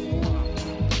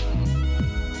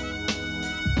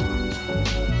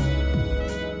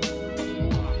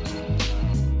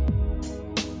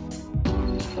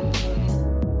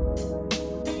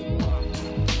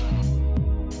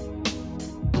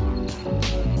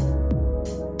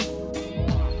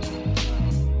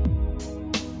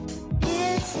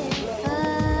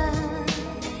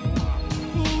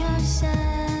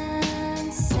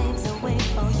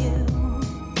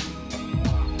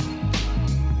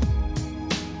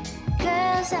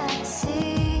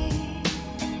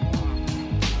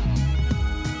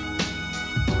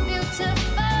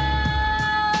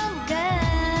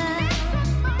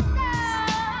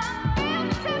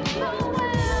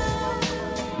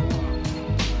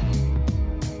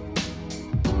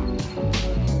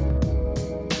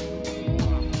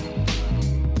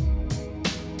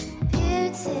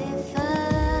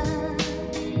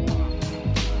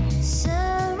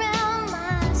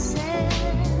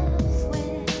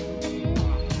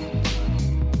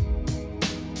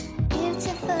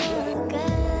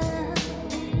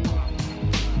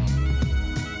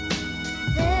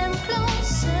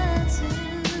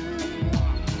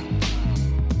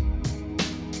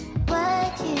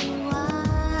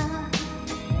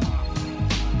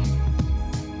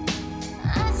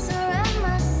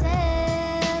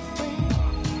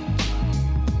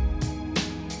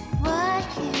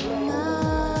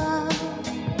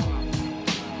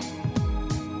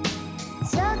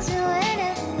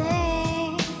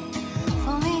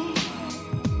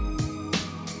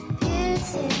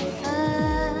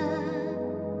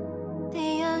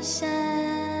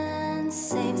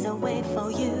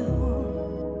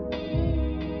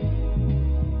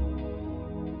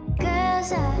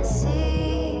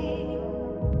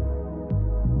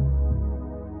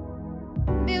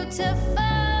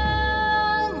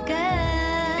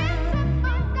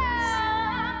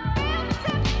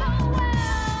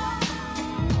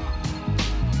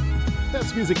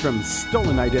 That's music from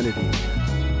Stolen Identity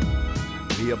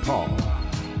via Paul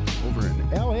over in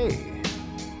LA.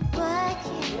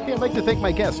 Hey, I'd like to thank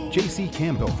my guest, J.C.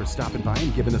 Campbell, for stopping by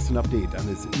and giving us an update on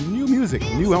his new music,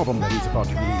 new album that he's about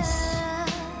to release.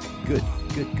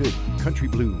 Good country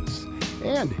blues.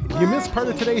 And if you missed part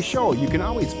of today's show, you can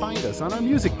always find us on our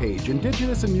music page,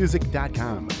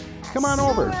 indigenousinmusic.com. Come on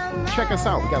over, check us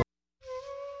out. We got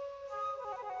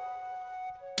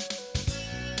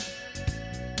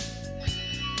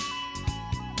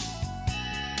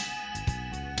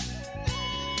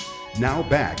Now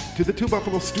back to the Two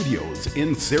Buffalo Studios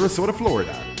in Sarasota,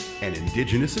 Florida, and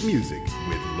Indigenous in Music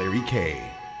with Larry K.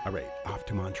 All right, off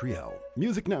to Montreal.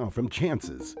 Music now from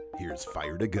Chances. Here's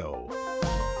Fire to Go.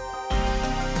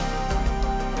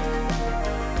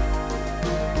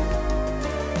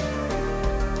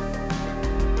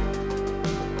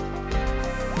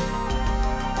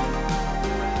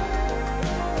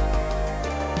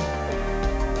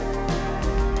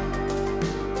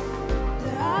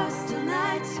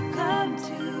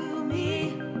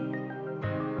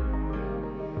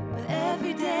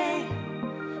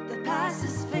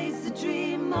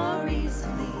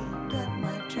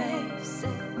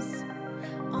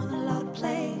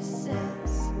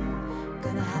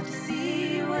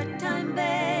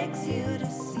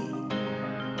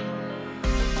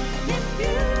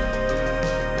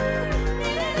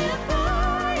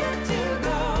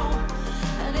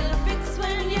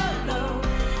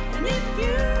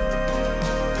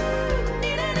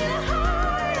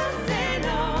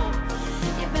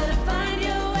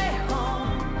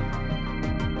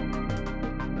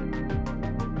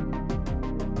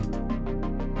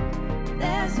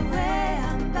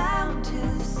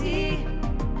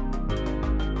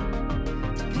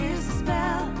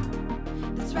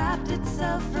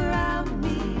 itself around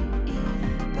me.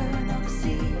 Burn all the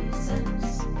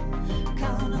seasons,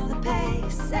 count all the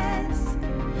paces.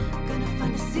 Gonna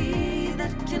find a sea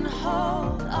that can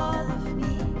hold all of me.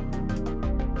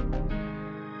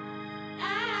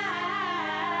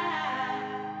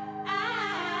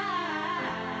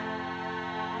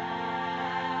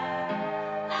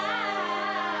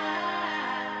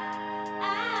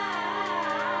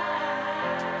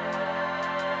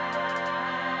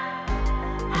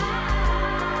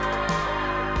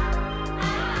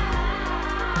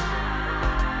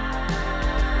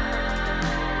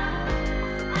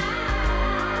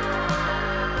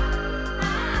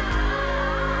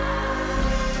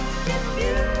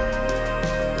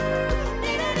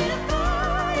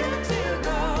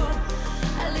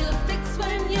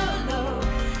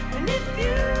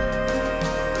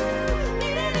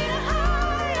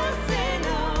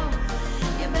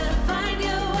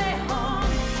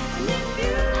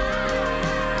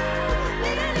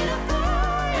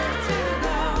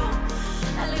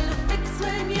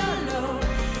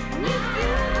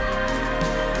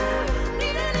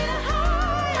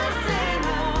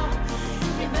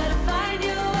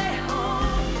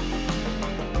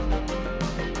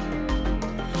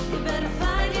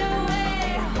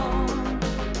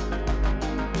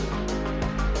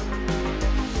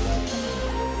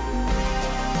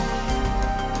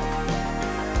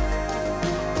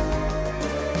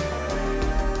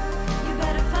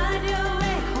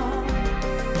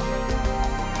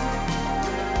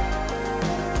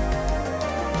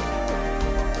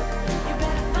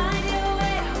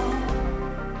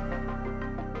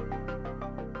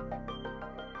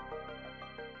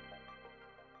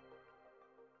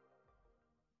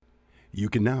 You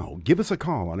can now give us a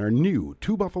call on our new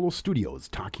Two Buffalo Studios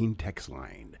talking text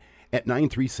line at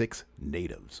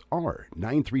 936-NATIVES or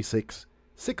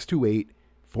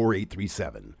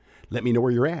 936-628-4837. Let me know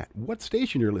where you're at, what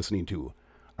station you're listening to,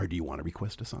 or do you want to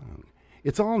request a song?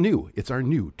 It's all new. It's our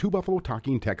new Two Buffalo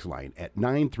talking text line at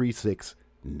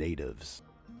 936-NATIVES.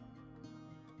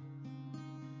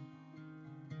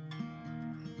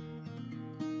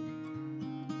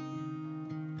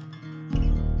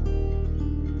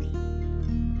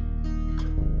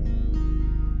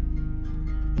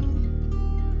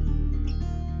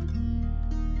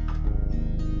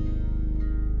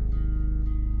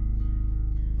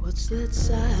 What's that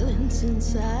silence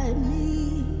inside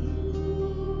me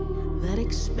that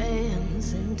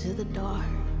expands into the dark,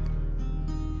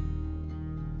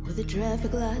 where the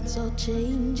traffic lights are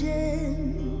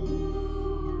changing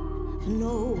for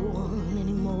no one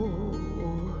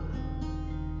anymore?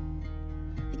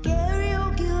 The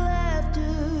karaoke laughter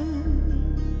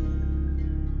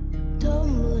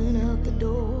tumbling out the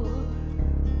door,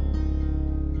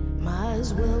 might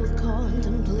as well with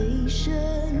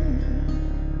contemplation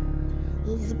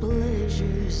of the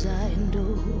pleasures I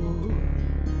endure.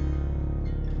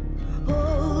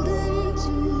 Holding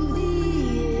to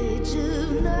the edge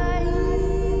of night,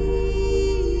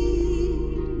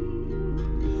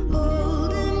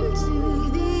 holding to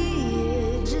the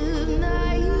edge of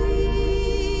night,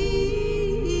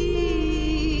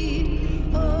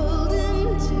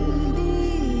 holding to the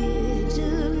edge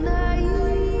of night.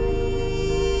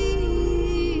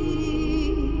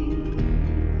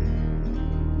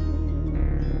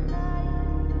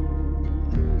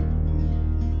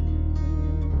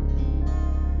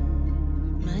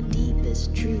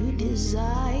 True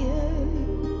desires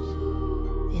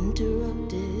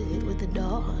interrupted with the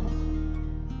dawn.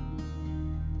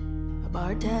 A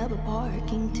bar tab, a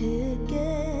parking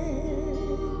ticket,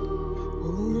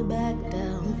 pull me back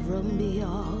down from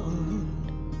beyond.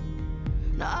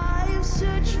 Now I have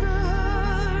searched for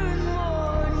her in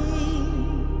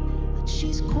morning, but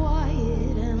she's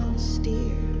quiet and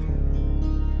austere,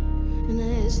 and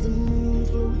as the moon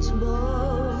floats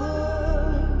above her,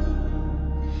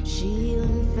 she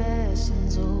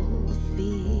unfastens all the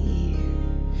fear,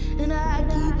 and I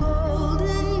keep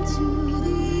holding to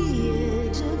the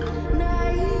edge of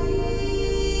night,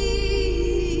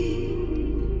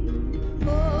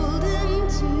 holding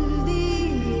to the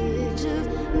edge of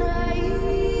night,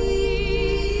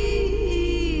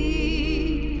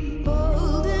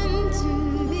 holding to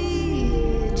the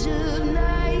edge of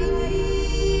night.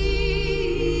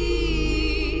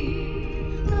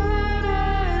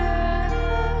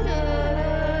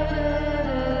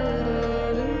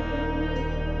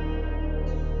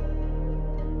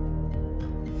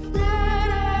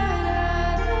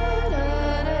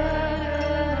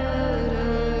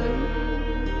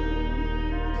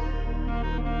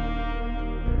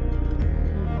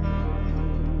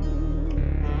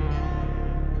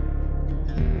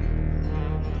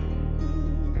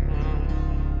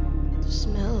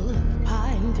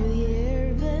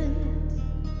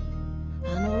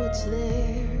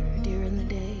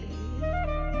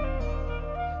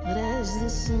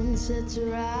 sunsets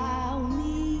around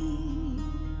me,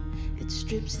 it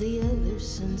strips the other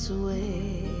sense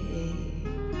away.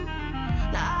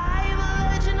 Now I am a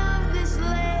legend of this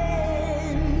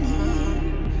land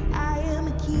here. I am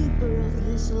a keeper of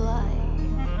this life.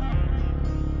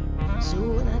 So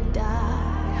when I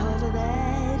die, however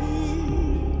that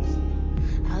is,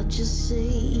 I'll just say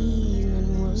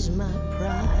evening was my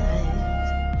prize.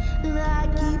 And I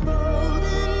keep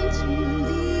holding to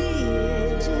the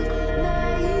edge of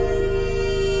night,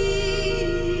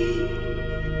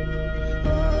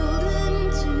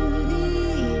 holding to the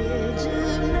edge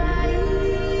of night,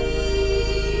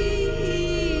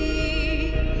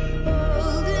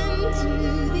 holding to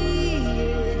the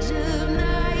edge of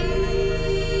night.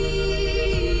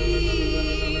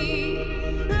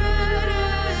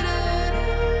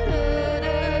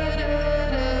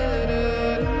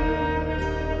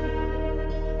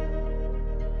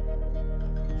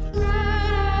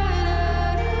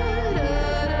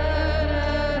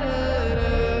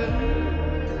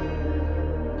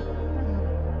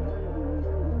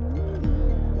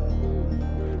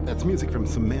 That's music from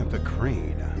Samantha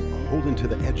Crane, Holding to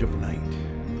the Edge of Night.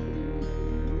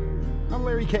 I'm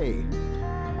Larry K.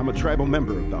 I'm a tribal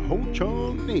member of the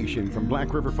Ho-Chunk Nation from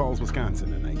Black River Falls,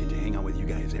 Wisconsin, and I get to hang out with you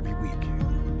guys every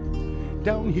week.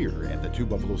 Down here at the Two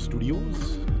Buffalo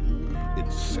Studios in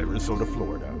Sarasota,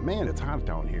 Florida. Man, it's hot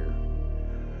down here.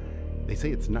 They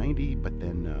say it's 90, but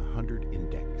then 100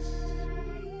 index.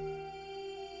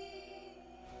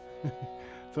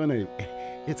 So anyway,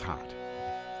 it's hot.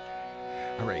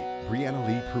 All right, Brianna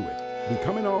Lee Pruitt. We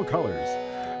come in all colors.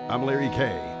 I'm Larry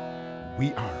K.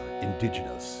 We are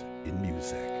indigenous in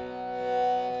music.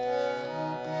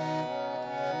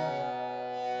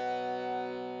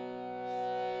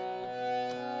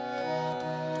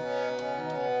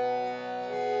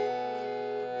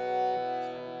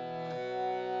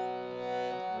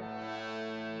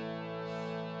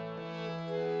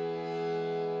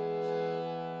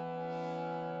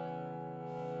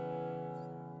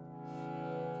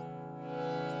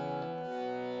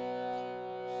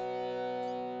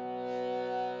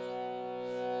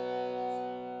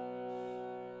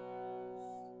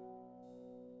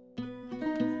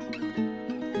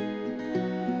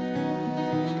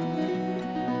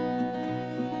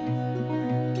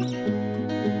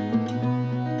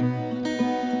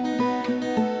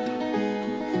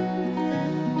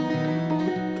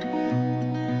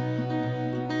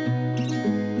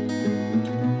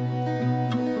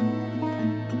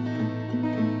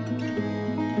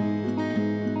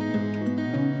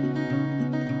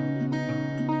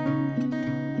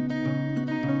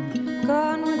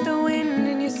 Gone with the wind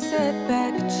in your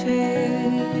setback chair.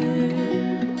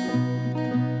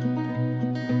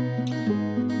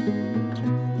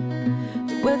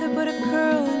 The weather put a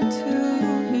curl into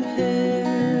your hair.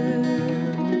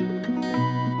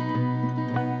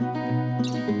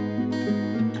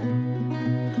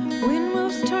 Wind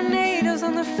moves tornadoes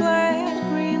on the flat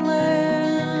green land.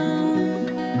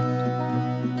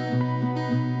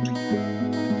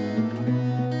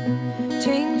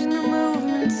 Changing the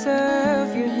movements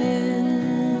of your hands.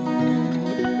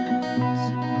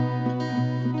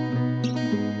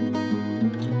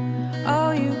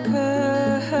 All you come.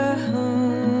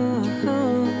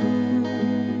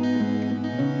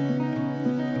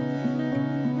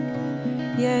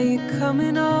 Yeah, you come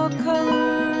in all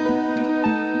colors.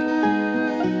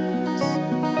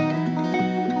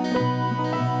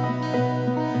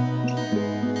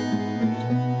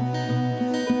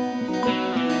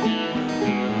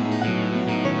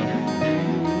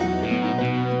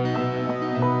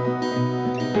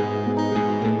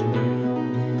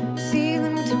 See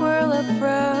them twirl up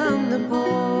from the porch,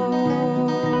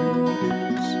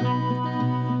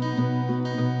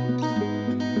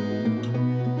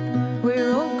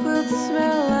 where old quilts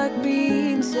smell like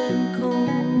beans and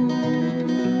corn.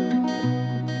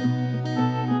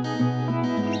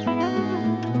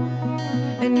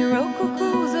 And your old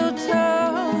cuckoos are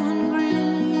tall and green.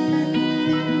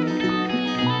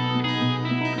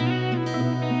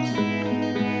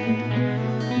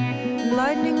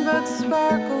 Lightning bugs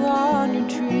sparkle on your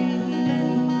trees.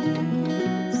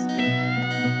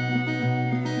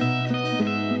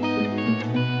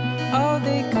 Oh,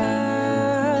 they come.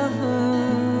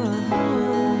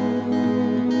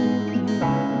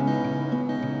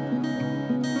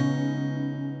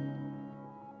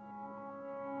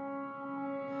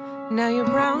 Now your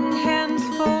brown hands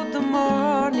fold the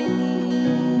morning in.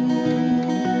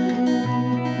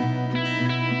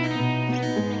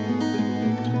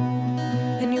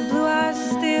 And your blue eyes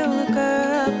still look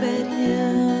up at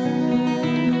him.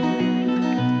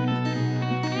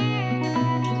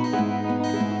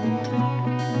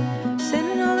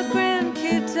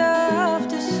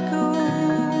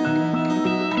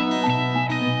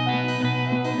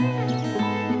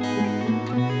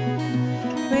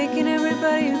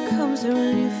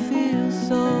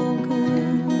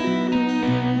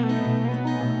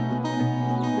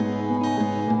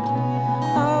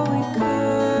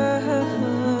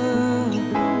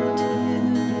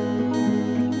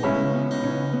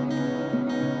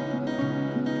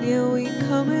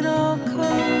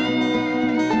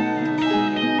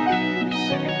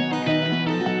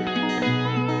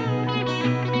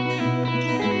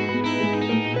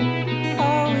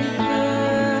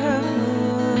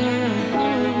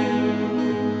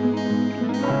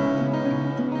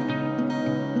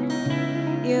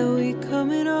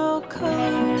 come in all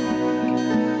colors.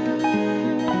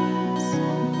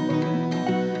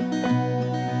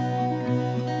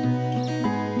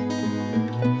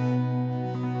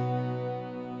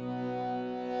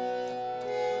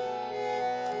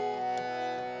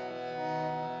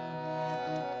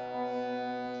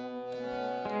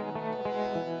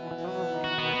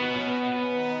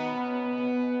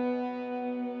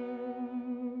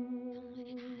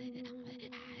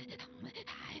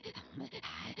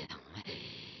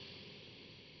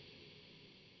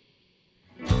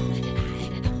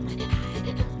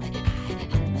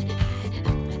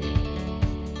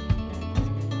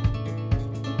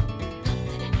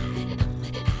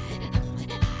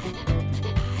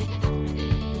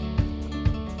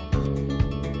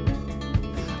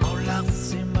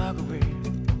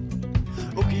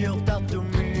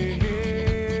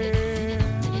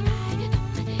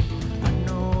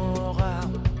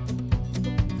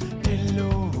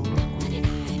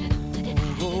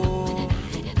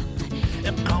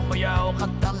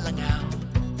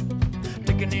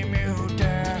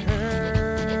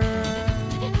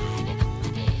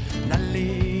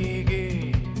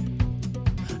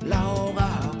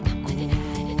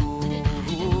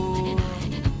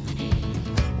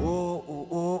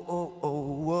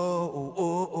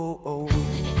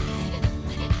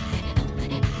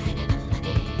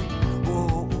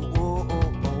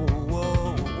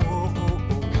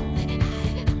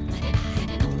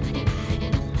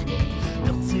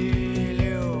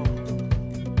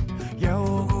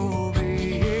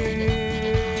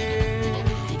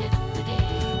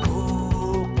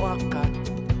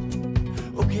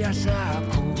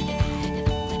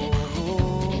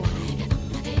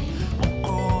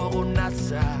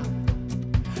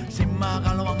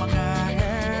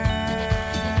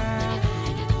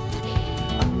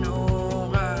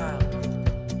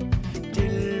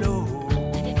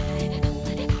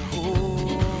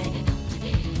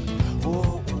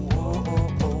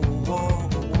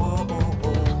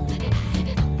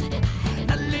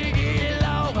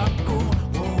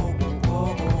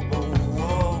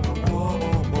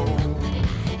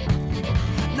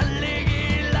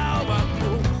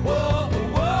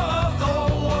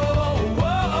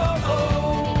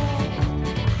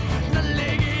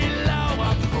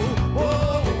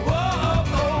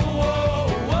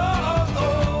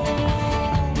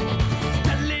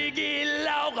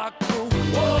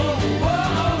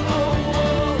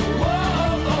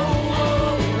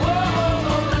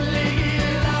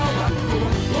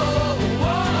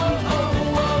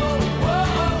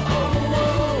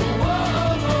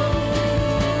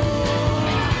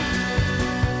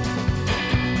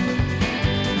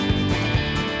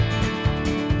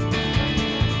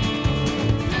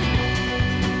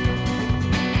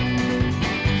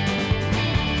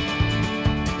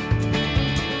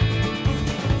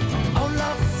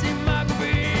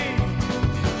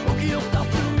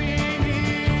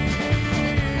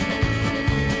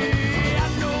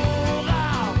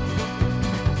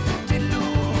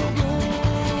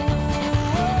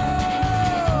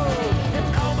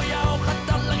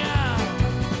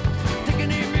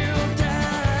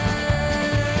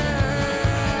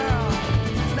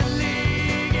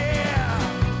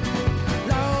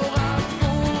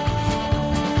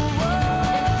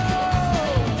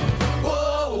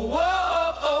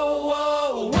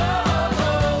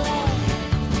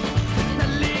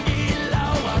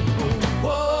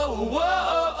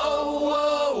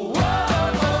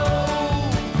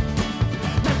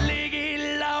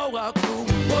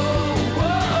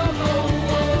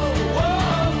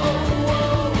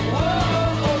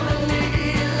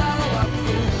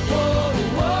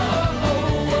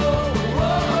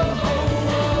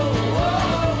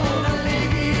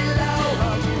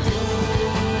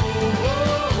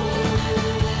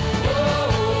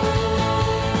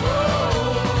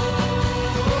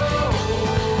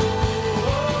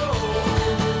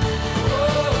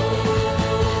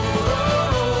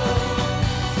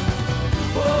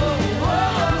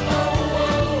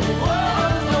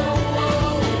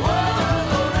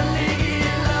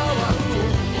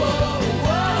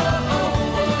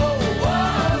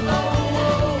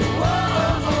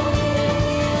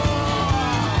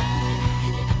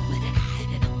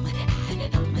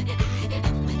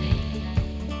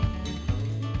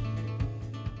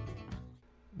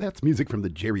 That's music from the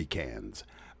Jerry Cans.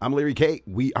 I'm Larry K.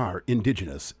 We are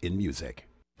Indigenous in Music.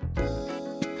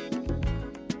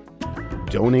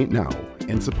 Donate now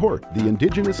and support the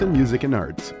Indigenous in Music and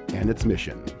Arts and its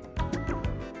mission.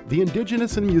 The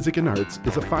Indigenous in Music and Arts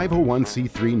is a 501c3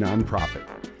 nonprofit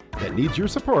that needs your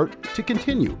support to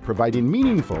continue providing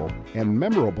meaningful and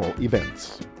memorable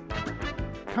events.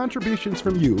 Contributions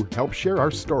from you help share our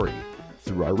story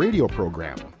through our radio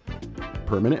program,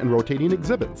 permanent and rotating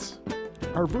exhibits,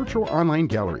 our virtual online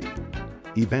gallery,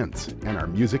 events, and our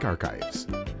music archives.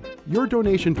 Your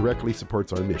donation directly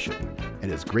supports our mission and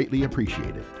is greatly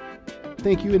appreciated.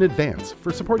 Thank you in advance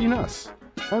for supporting us,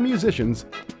 our musicians,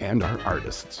 and our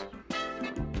artists.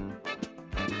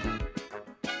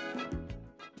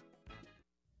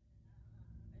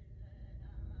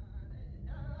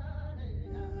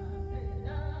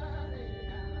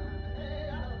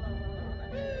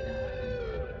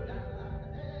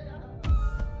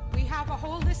 We have a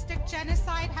holistic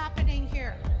genocide happening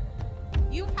here.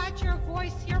 You've had your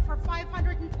voice here for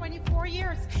 524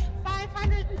 years.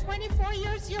 524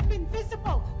 years you've been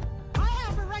visible. I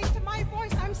have a right to my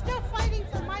voice. I'm still fighting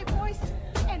for my voice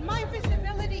and my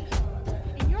visibility.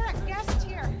 And you're a guest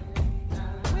here.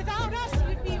 Without us,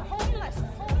 you'd be homeless.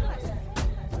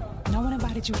 No one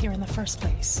invited you here in the first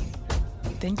place.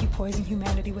 Then you poison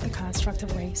humanity with a construct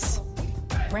of race.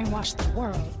 Brainwash the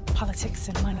world, politics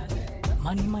and money.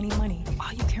 Money, money, money.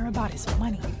 All you care about is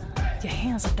money. Your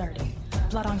hands are dirty.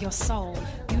 Blood on your soul.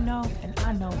 You know, and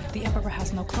I know, the emperor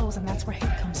has no clothes, and that's where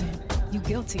hate comes in. You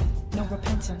guilty, no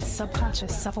repentance,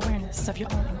 subconscious self-awareness of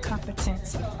your own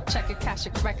incompetence. Check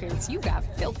Akashic records, you got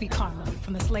filthy karma.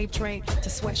 From the slave trade to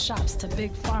sweatshops to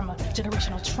big pharma,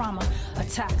 generational trauma,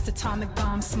 attacks, atomic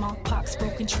bombs, smallpox,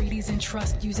 broken treaties, and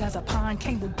trust used as a pawn.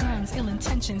 Came with guns, ill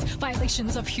intentions,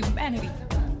 violations of humanity.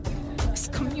 It's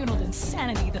communal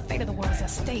insanity, the fate of the world's at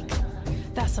stake.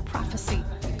 That's a prophecy.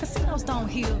 Casinos don't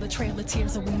heal the trail of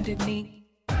tears of wounded knee.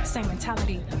 Same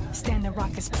mentality. Standing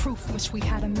rock is proof. Wish we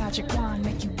had a magic wand,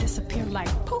 make you disappear like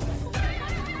poof.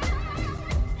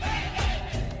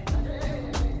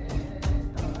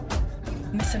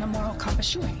 Missing a moral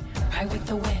compass, you ain't right with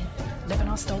the wind. Living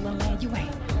on stolen land, you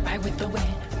ain't right with the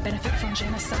wind. Benefit from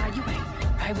genocide, you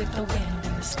ain't right with the wind.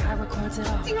 And the sky records it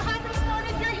all. You haven't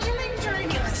started your healing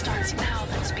journey. Healing starts now.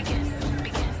 Let's begin.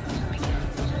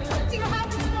 You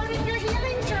haven't started your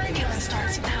healing journey. Healing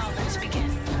starts now. Let's begin.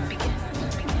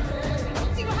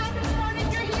 You haven't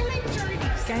started your healing journey.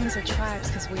 Gangs are tribes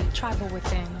because we tribal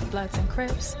within. Bloods and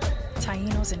Crips,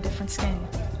 Tainos in different skin.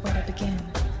 Where to begin?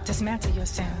 Dismantle your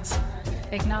sins.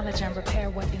 Acknowledge and repair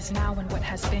what is now and what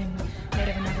has been.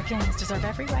 Native Americans deserve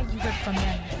every right you rip from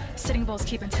them. Sitting Bulls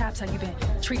keeping tabs how you been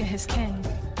treating his kin.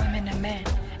 Women and men,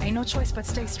 ain't no choice but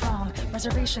stay strong.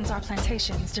 Reservations are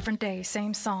plantations, different day,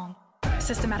 same song.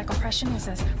 Systematic oppression is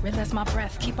as real as my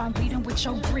breath. Keep on bleeding with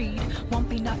your greed, won't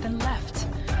be nothing left.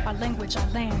 Our language, our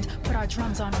land, put our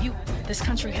drums on mute. This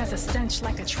country has a stench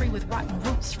like a tree with rotten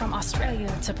roots. From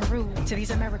Australia to Peru to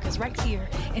these Americas right here.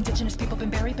 Indigenous people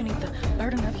been buried beneath the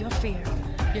burden of your fear.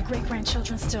 Your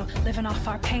great-grandchildren still living off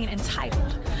our pain,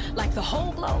 entitled like the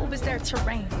whole globe is their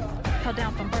terrain. Held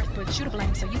down from birth, but you to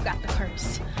blame, so you got the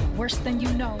curse. Worse than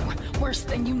you know, worse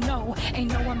than you know.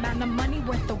 Ain't no amount of money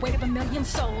worth the weight of 1,000,000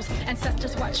 souls.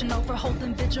 Ancestors watching over,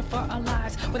 holding vigil for our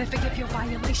lives. Will they forgive your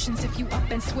violations if you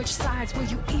up and switch sides? Will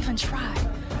you even try?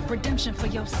 Redemption for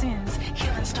your sins.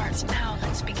 Healing starts now.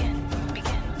 Let's begin.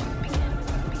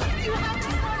 You haven't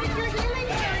started your healing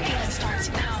journey. Healing starts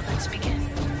now. Let's begin.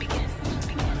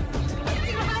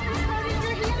 You haven't started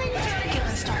your healing journey.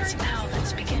 Healing starts now.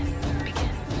 Let's begin.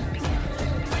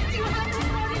 You haven't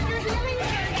started your healing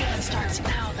journey. Healing starts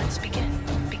now. Let's begin.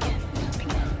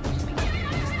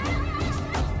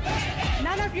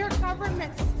 None of your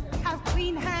governments have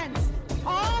clean hands.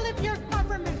 All of your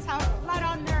governments have blood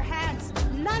on their hands.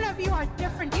 None of you are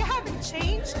different. You haven't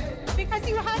changed because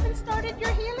you haven't started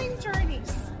your healing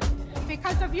journeys.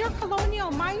 Because of your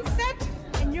colonial mindset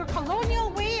and your colonial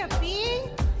way of being,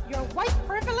 your white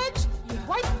privilege, your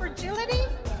white fragility,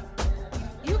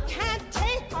 you can't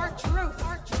take our truth.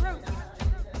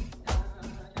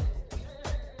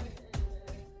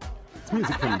 It's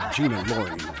music from Gina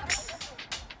Loring.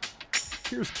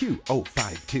 Here's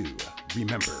Q052.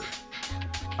 Remember,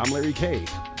 I'm Larry K.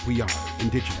 We are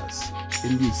Indigenous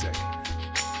in Music.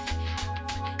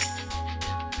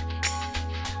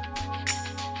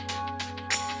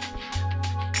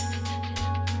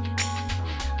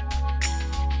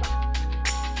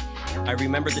 I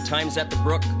remember the times at the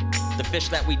brook, the fish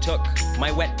that we took,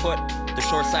 my wet foot, the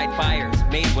shoreside fires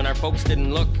made when our folks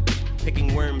didn't look,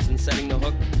 picking worms and setting the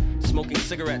hook, smoking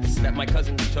cigarettes that my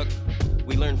cousins took.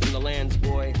 We learned from the lands,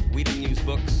 boy, we didn't use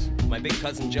books. My big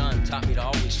cousin John taught me to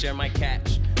always share my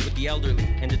catch with the elderly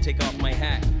and to take off my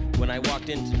hat when I walked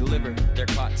in to deliver their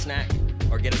caught snack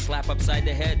or get a slap upside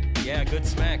the head, yeah, good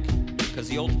smack, cause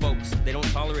the old folks, they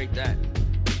don't tolerate that.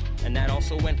 And that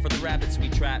also went for the rabbits we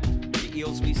trapped, the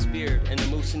eels we speared, and the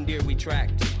moose and deer we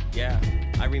tracked. Yeah,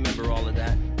 I remember all of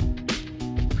that.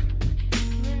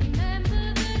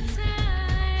 Remember the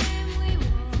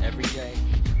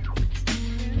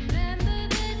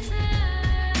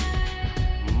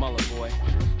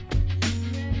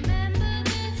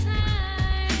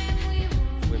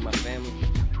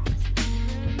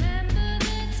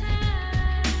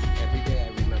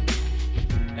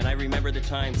remember the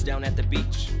times down at the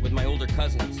beach with my older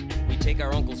cousins. We'd take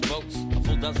our uncle's boats, a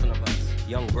full dozen of us,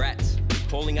 young brats,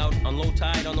 poling out on low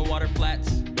tide on the water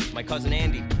flats. My cousin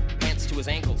Andy, pants to his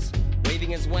ankles,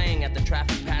 waving his wang at the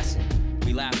traffic passing.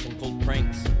 We laughed and pulled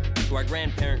pranks. To our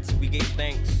grandparents, we gave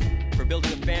thanks for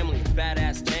building a family of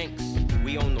badass tanks.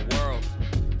 We own the world,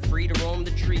 free to roam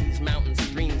the trees, mountains,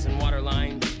 streams, and water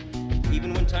lines.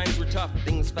 Even when times were tough,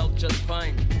 things felt just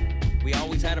fine. We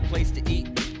always had a place to eat.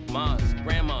 Ma's,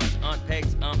 Grandma's, Aunt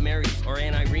Peg's, Aunt Mary's, or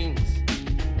Aunt Irene's.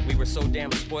 We were so damn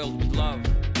spoiled with love,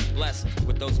 blessed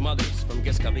with those mothers from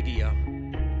Giskavigia.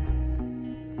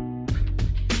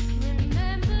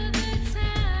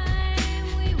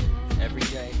 Every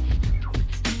day.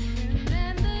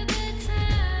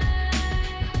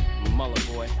 Mulla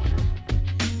boy.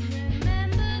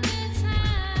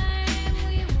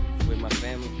 With my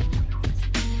family.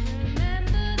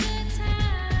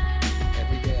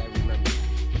 Every day I remember.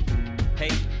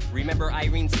 Hey, remember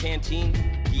Irene's canteen?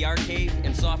 The arcade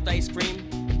and soft ice cream?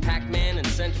 Pac-Man and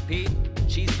Centipede?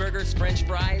 Cheeseburgers, French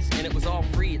fries, and it was all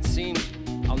free, it seemed.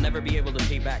 I'll never be able to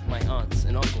pay back my aunts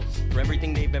and uncles for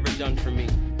everything they've ever done for me,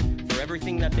 for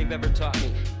everything that they've ever taught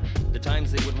me, the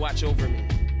times they would watch over me,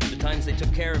 the times they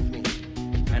took care of me.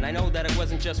 And I know that it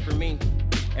wasn't just for me.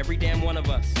 Every damn one of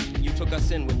us, you took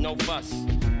us in with no fuss.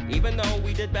 Even though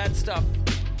we did bad stuff,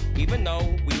 even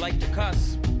though we liked to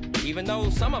cuss, even though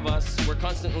some of us were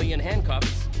constantly in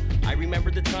handcuffs, I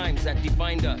remember the times that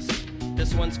defined us.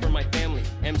 This one's for my family,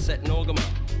 Mset Nogama.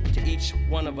 To each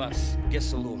one of us,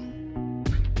 Gisalum.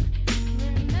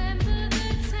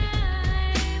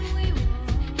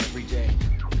 Every day.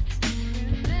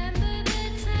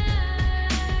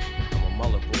 I'm a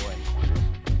Mulla boy.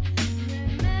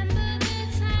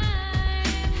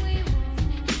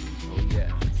 Oh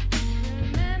yeah.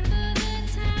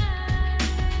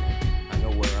 I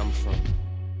know where I'm from.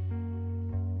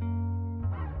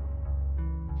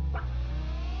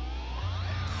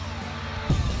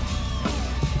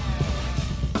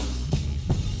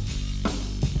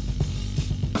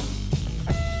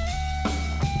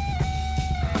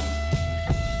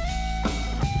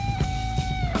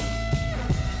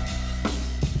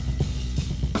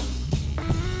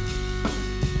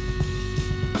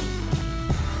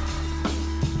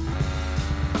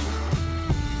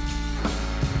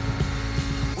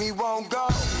 We won't go,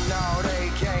 no, they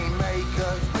can't make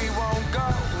us. We won't go,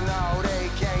 no, they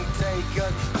can't take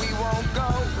us. We won't go,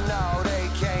 no, they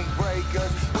can't break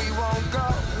us. We won't go,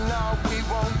 no, we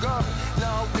won't go,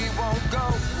 no, we won't go.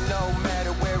 No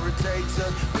matter where it takes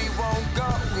us, we won't go.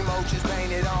 Emotions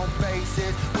painted on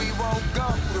faces. We won't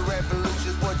go. The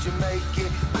revolution's what you make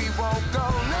it. We won't go,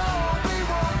 no, we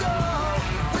won't go.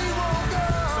 We won't go.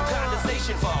 Some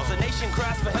condensation falls. A nation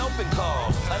cries for help and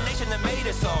calls. A nation that made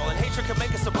us all, and hatred can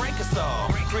make us or break us all.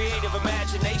 Creative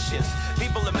imaginations,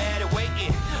 people are mad and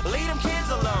waiting. Leave them kids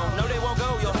alone, no they won't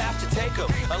go, you'll have to take them.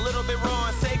 A little bit raw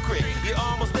and sacred, you're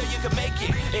almost there, you can make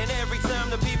it. And every time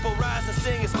the people rise and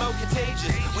sing, it's more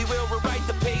contagious. We will rewrite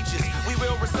the pages, we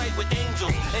will recite with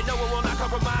angels. And no one will not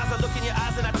compromise, I look in your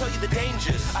eyes and I tell you the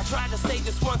dangers. I tried to say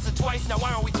this once or twice, now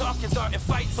why aren't we talking, starting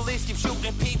fights? Police keep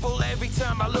shooting people every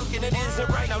time I look and it isn't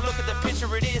right. Now look at the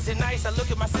picture, it isn't nice. I look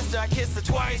at my sister, I kissed her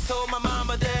twice. Told my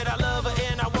mama that I love her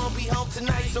and I won't be home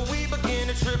tonight. So we begin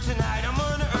a trip tonight. I'm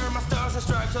gonna earn my stars and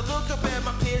stripes. I look up at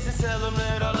my peers and tell them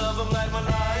that I love them like my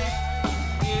life.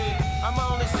 Yeah, I'm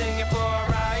only singing for our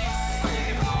rights.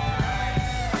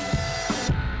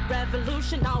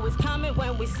 Revolution always coming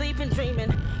when we sleep and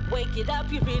dreaming. Wake it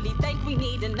up, you really think we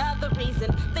need another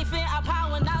reason. They fear our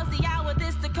power, now's the hour,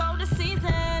 this Dakota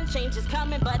season. Change is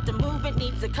coming, but the movement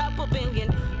needs a couple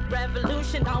billion.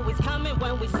 Revolution always coming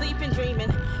when we sleep and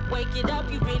dreaming. Wake it up,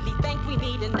 you really think we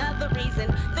need another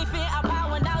reason. They fear our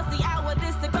power, now's the hour,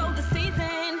 this Dakota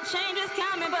season. Change is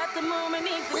coming, but the movement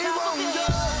needs a couple billion. We won't go,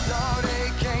 no they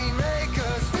can't make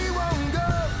us. We won't go,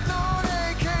 no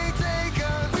they can't take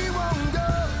us. We won't go,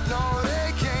 no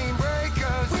they can't break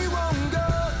us. We won't go,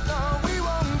 no we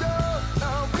won't go,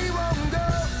 no we won't go.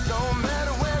 No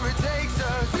matter where it takes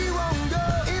us, we won't go.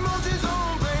 Emotions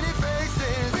on pretty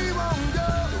faces, we won't go.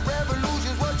 The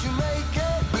revolution's what you make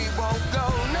it. We won't go,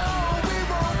 no we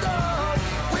won't go.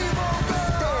 We won't go.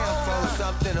 Stand for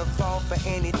something or fall for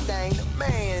anything. The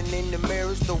man in the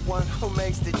mirror's the one who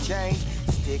makes the change.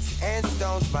 Sticks and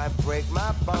stones might break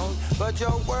my bones, but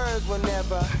your words will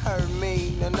never hurt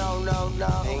me. No, no, no, no.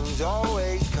 Things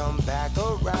always come back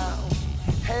around.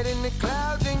 Head in the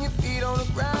clouds and your feet on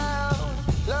the ground.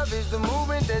 Love is the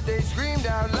movement that they screamed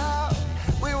out loud.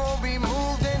 We won't be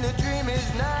moved and the dream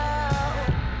is now.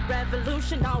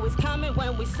 Revolution always coming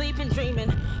when we sleep and dreaming.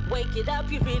 Wake it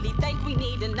up, you really think we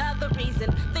need another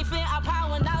reason. They fear our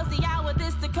power, now's the hour,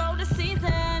 this Dakota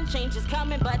season. Change is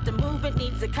coming, but the movement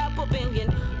needs a couple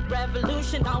billion.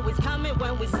 Revolution always coming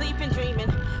when we sleep and dreaming.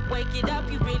 Wake it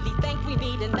up, you really think we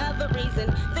need another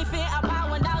reason. They fear our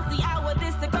power, now's the hour,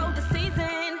 this Dakota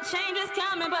season. Change is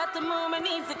coming, but the movement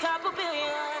needs a couple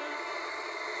billion.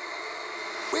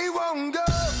 We won't go,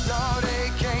 no, they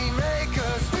can't make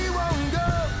us. We won't go,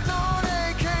 no,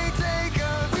 they can't take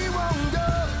us. We won't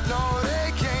go, no,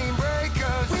 they can't break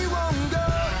us. We won't go,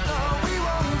 no, we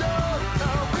won't go,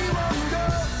 no, we won't go.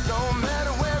 No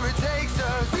matter where it takes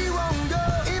us, we won't go.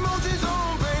 Emotions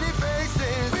on pretty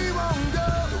faces, we won't go.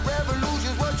 The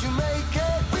revolution's what you make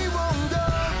it. We won't go,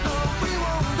 no, we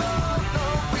won't go, no,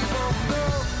 we won't go.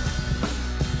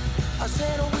 I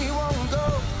said we won't go.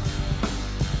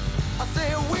 I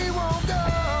said we won't go. I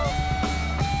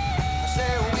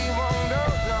said we won't go.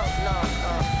 No.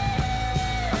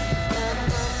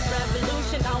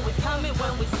 Revolution always coming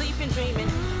when we sleep and dreaming.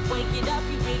 Wake it up,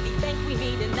 you really think we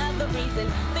need another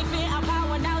reason. They fear our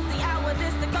power, now's the hour,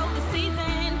 this Dakota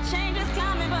season. Change is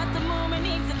coming, but the movement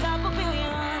needs a couple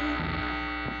billion.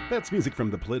 That's music from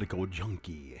the Political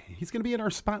Junkie. He's going to be in our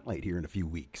spotlight here in a few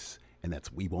weeks, and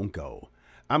that's We Won't Go.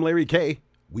 I'm Larry K.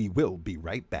 We will be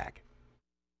right back.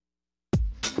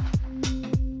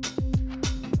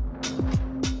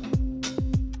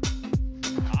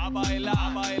 A bailar,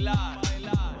 a bailar.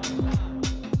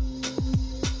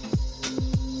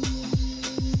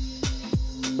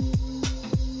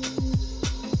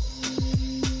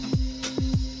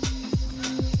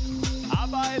 A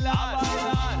bailar, a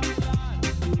bailar.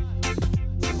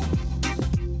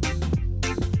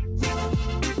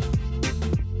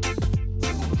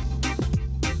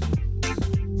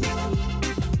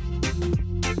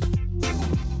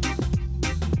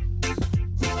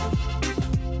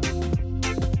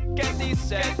 ¿Qué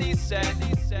dice?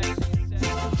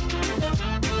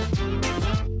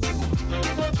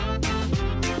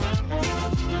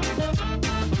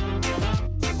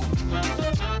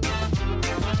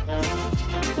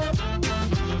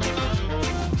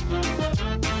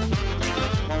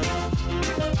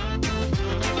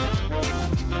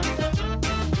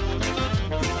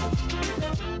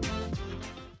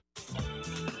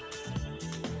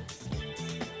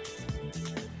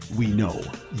 We know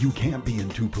you can't be in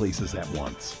two places at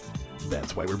once.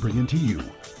 That's why we're bringing to you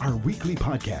our weekly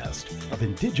podcast of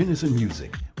Indigenous in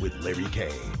Music with Larry K.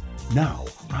 Now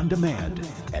on demand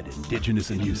at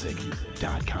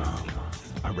indigenousinmusic.com.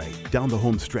 All right, down the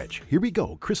home stretch. Here we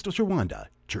go. Crystal Shawanda,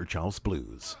 Church House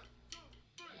Blues.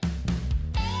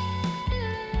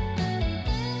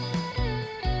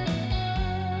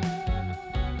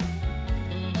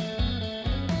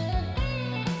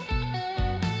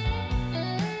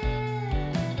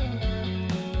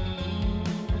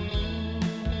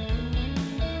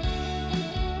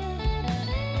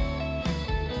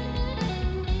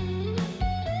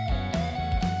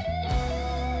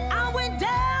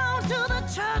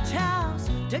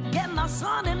 To get my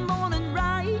Sunday morning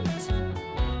right,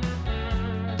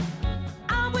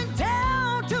 I went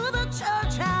down to the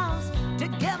church house to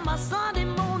get my Sunday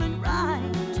morning right.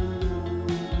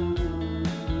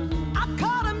 I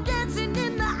caught him dancing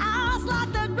in the house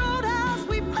like the roadhouse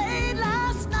we played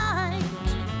last night.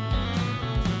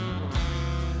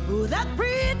 Oh, that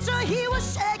preacher, he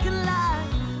was shaking like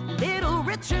Little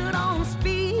Richard on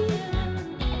speed.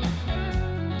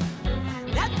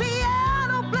 That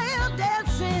piano player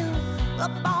dancing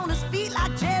up on his feet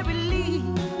like Jerry Lee.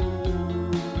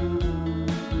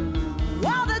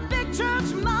 While that big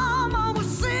church mama was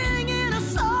singing a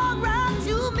song right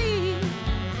to me.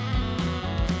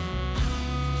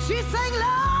 She sang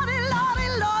Lordy, Lordy,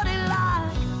 Lordy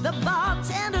like the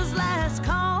bartender's last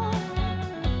call.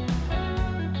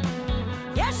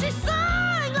 Yeah, she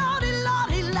sang Lordy,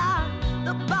 Lordy like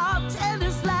the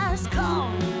bartender's last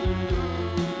call.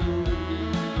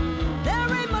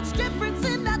 There ain't much difference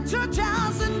in that church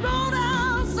house and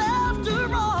roadhouse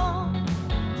after all.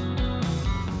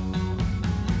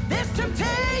 There's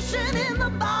temptation in the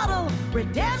bottle,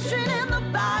 redemption in the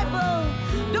Bible.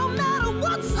 No matter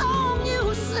what song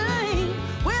you sing,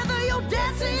 whether you're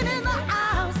dancing in the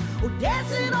aisles or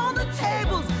dancing on the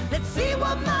tables, let's see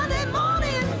what Monday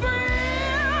morning brings.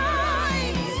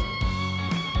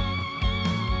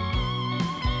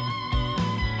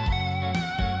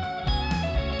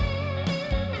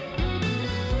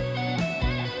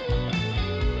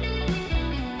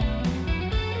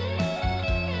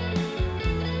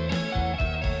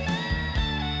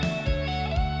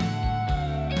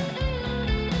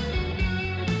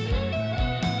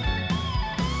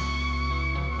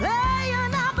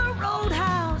 Playing out the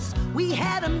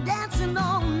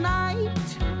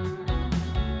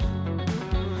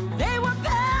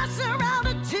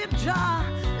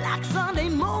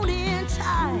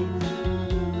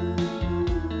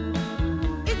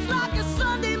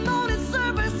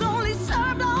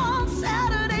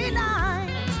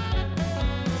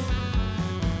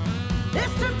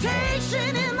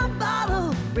redemption in the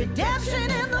bottle, redemption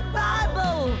in the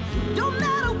Bible. Don't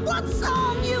matter what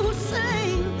song you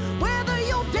sing, whether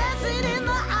you're dancing in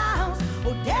the aisles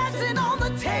or dancing on the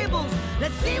tables.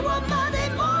 Let's see what Monday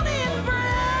morning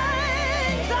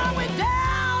brings. I went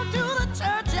down to the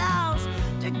church house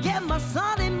to get my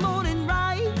Sunday morning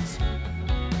right.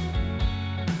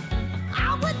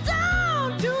 I went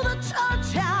down to the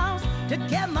church house to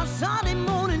get my Sunday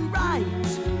morning right.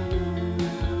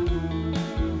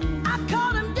 I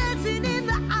caught them dancing in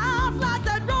the aisles like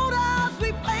that roadhouse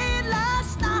we played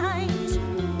last night.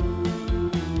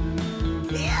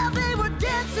 Yeah, they were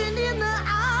dancing in the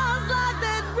aisles like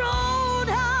that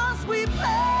roadhouse we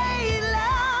played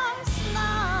last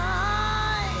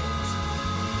night.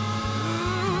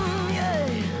 Yeah.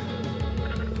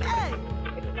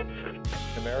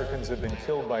 Americans have been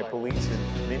killed by police in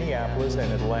Minneapolis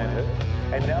and Atlanta,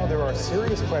 and now there are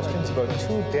serious questions about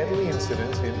two deadly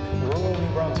incidents in rural New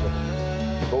Brunswick.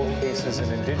 In both cases, an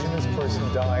Indigenous person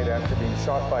died after being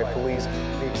shot by police.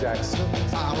 The exact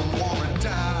circumstances. I don't wanna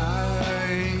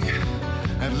die,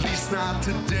 at least not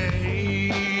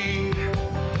today.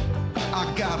 I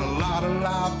got a lot of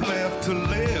life left to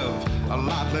live, a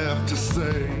lot left to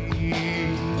say.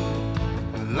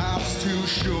 Life's too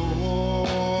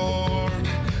short,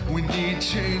 we need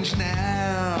change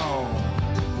now.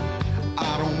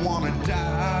 I don't wanna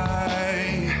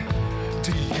die,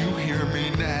 do you hear me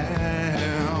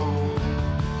now?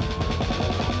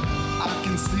 I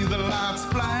can see the lights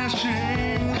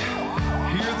flashing,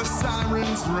 hear the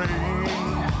sirens ring.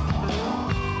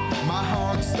 My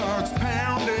heart starts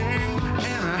pounding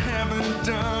and I haven't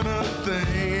done a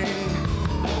thing.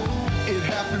 It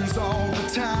happens all the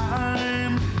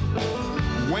time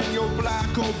when you're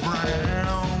black or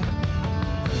brown.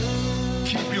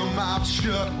 Keep your mouth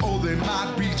shut or they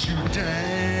might beat you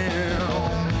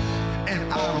down.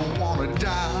 And I don't wanna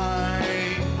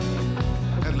die,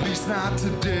 at least not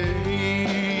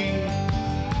today.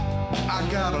 I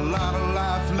got a lot of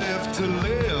life left to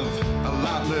live, a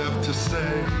lot left to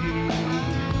say.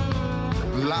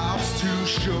 Life's too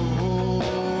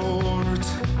short,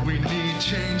 we need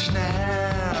change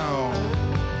now.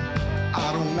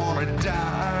 I don't wanna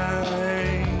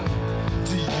die,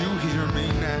 do you hear me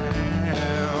now?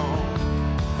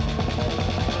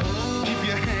 Keep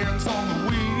your hands on the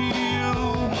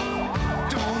wheel,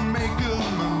 don't make a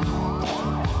move.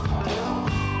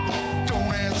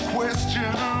 Don't ask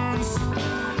questions,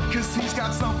 cause he's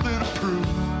got something to prove.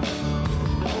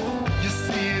 You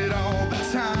see it all the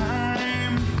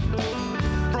time,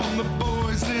 from the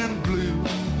boys in blue.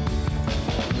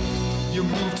 You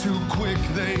move too quick,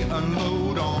 they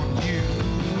unload on you.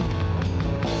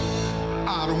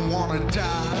 I don't wanna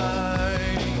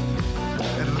die,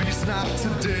 at least not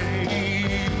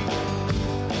today.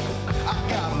 I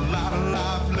got a lot of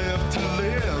life left to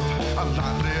live, a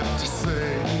lot left to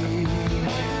say.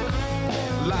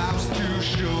 Life's too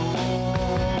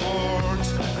short,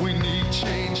 we need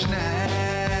change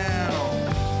now.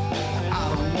 I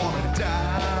don't wanna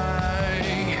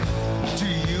die, do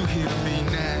you hear me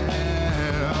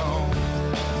now?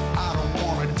 I don't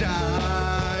wanna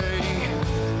die,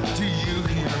 do you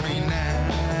hear me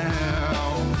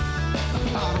now?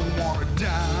 I don't wanna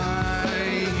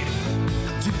die,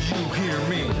 do you hear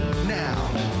me now?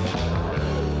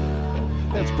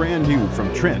 That's brand new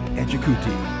from Trent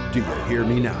Echakuti. Do you hear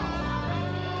me now?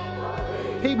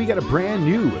 Hey, we got a brand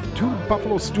new Two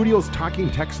Buffalo Studios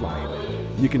talking text line.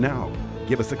 You can now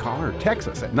give us a call or text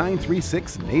us at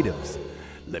 936-NATIVES.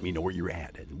 Let me know where you're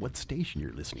at and what station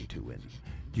you're listening to, and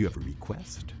do you have a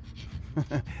request?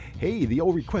 Hey, the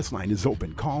old request line is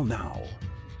open. Call now.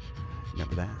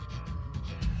 Remember that?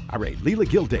 All right, Leela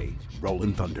Gilday,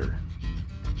 Rollin' Thunder.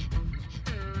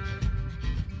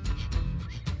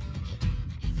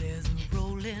 There's a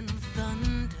rolling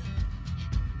thunder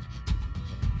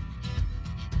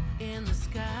in the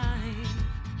sky,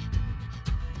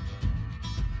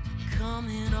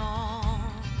 coming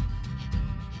on,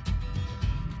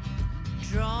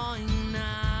 drawing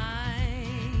nigh.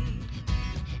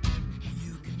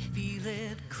 You can feel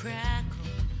it crackle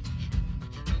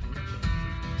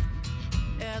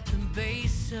at the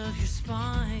base of your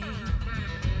spine.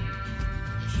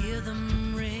 Hear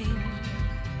them ring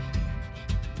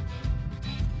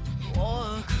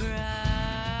or cries.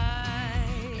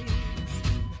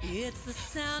 It's the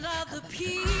sound of the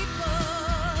people.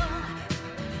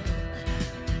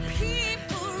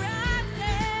 People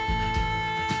rising,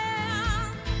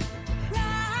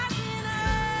 rising up,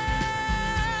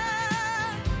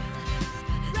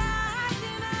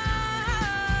 rising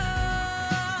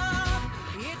up.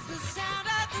 It's the sound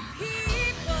of the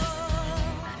people.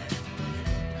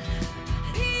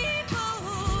 People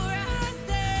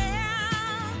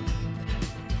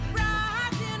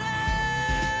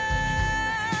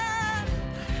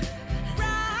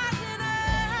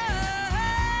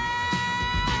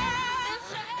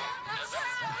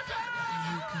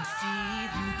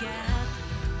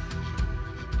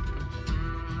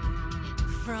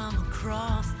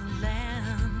across the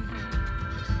land.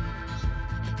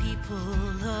 The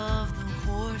people of the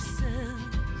horses,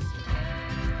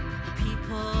 the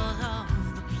people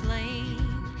of the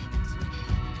plains,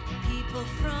 people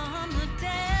from the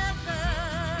desert,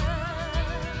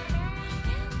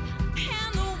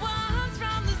 and the ones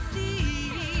from the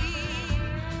sea,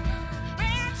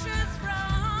 branches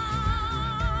from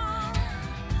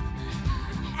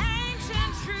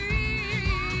ancient trees.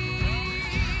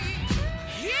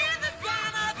 Hear the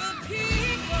sound of the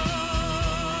people,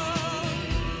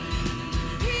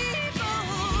 people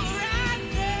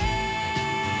rising,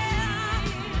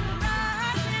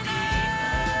 rising up,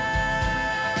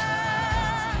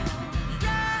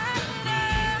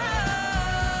 rising up.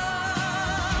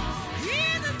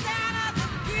 Hear the sound of the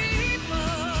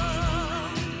people,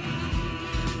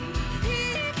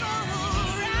 people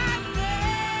rising,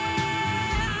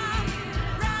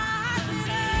 rising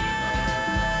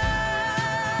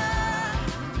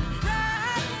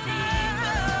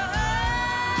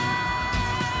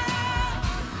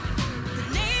The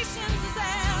nations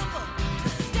assemble to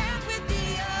stand with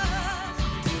the earth.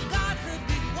 To God the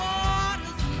big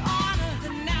waters and honor the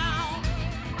now.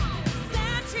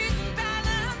 Centuries and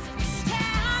balance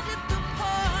stand at the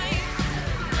point.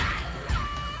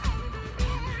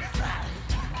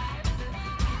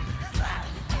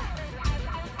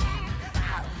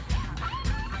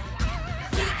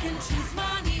 We can choose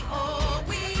money or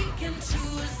we can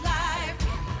choose life.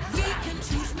 We can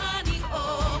choose money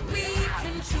or we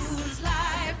can choose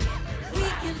life. We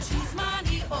can choose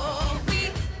money or we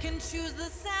can choose the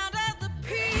sound of the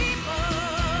people.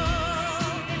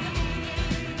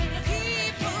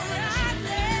 People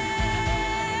rising,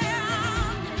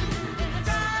 rising up,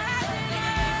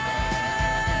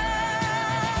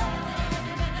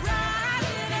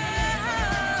 rising up.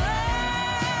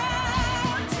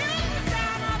 To the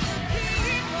sound of the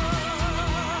people,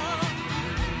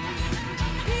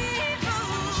 people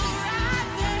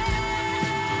rising,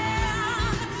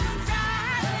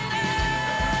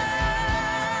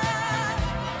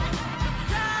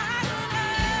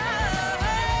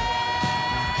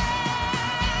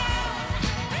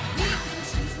 We can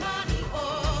choose money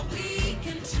or we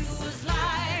can choose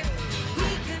life. We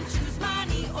can choose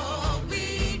money or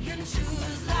we can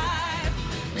choose life.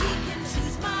 We can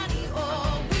choose money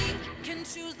or we can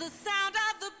choose the sound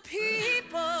of the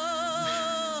people.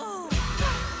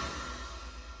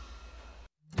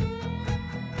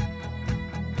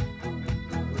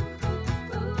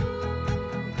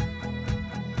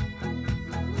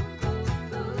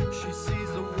 She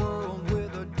sees the world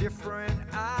with a different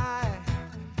eye.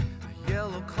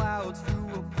 Yellow clouds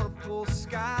through a purple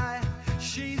sky.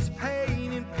 She's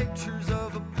painting pictures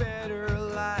of a better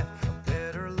life, a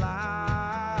better life.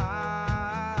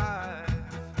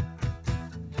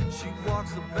 She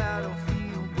walks the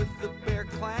battlefield with the Bear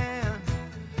Clan.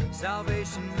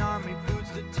 Salvation Army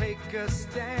boots to take a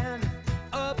stand.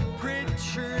 Up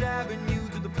Pritchard Avenue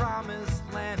to the promised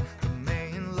land, the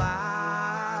main line.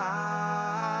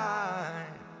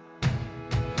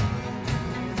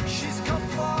 She's come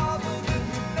farther than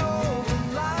the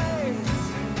northern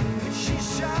lights.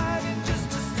 She's shining just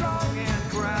as strong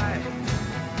and bright.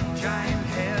 Giant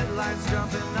headlights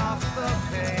jumping off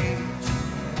the page.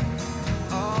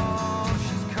 Oh,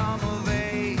 she's come of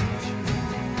age.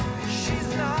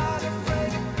 She's not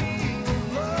afraid of being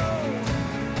alone.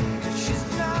 She's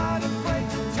not afraid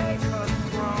to take her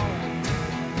throne.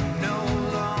 No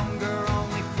longer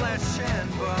only flesh and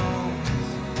bones.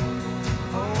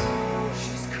 Oh,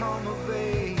 she's come of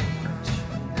age.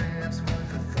 Dance with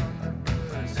the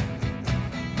thunderbirds.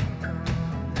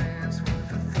 Dance with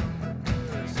the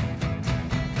thunderbirds.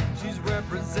 She's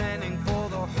representing for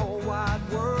the whole wide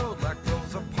world, like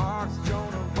Rosa Parks,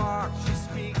 Joan of Arc. She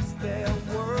speaks their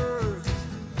words,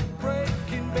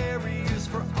 breaking barriers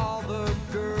for all the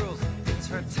girls. It's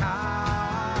her time.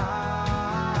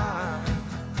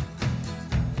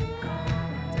 Come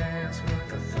and dance with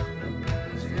the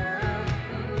thunderbirds, yeah.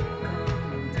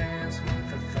 Come and dance with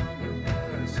the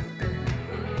thunderbirds.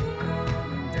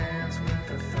 Come and dance with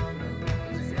the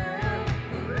thunderbirds,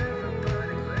 yeah.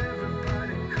 Everybody,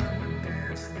 everybody, come and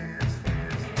dance, dance,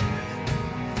 dance,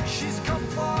 dance. She's come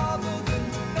farther than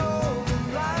the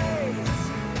northern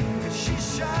lights.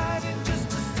 She's shining just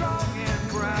as strong and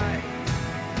bright.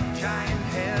 Giant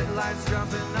headlights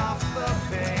jumping off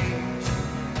the page.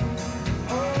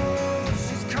 Oh,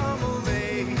 she's come of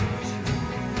age.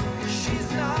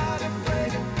 She's not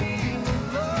afraid of being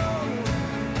alone.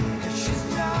 She's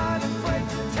not afraid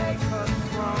to take her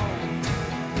throne.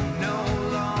 No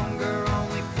longer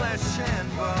only flesh and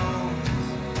bones.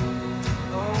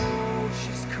 Oh,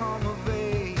 she's come of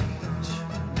age.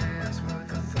 Dance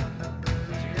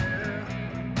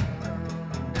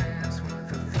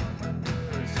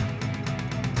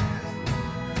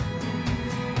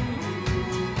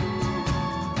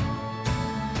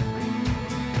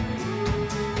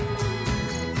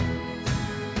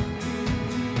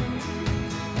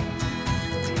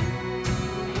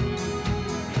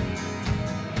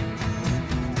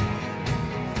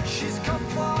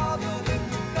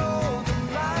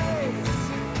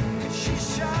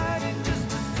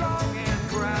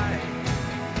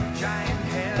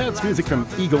That's music from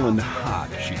Eagle and Hot.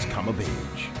 She's come of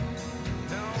age.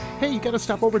 Hey, you got to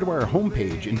stop over to our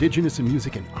homepage,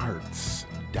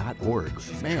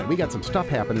 indigenousinmusicandarts.org. Man, we got some stuff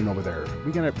happening over there.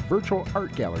 We got a virtual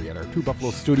art gallery at our Two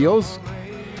Buffalo studios.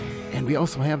 And we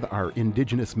also have our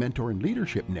Indigenous Mentor and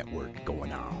Leadership Network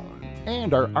going on.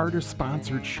 And our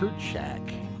artist-sponsored Shirt Shack.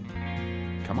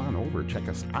 Come on over, check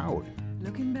us out.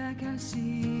 Looking back, I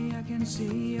can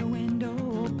see a window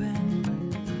open.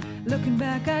 Looking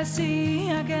back, I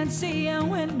can see a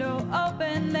window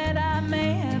open that I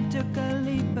may have took a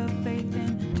leap of faith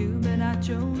into, but I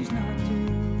chose not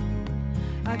to.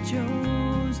 I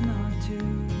chose not to.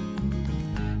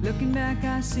 Looking back,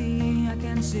 I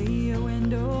can see a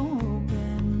window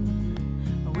open,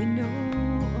 a window open.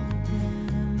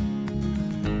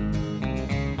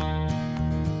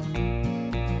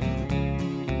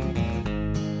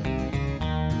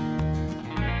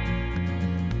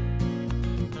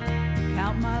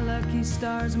 Count my lucky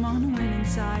stars, I'm on the winning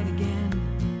side again.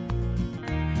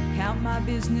 Count my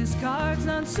business cards,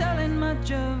 not selling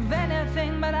much of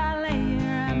anything, but I lay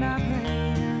here and I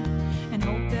pray and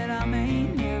hope that I may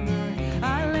never.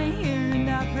 I lay here and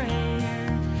I pray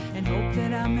and hope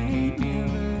that I may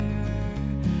never.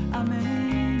 I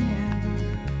may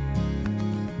never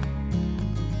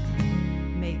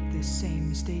make the same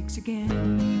mistakes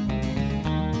again.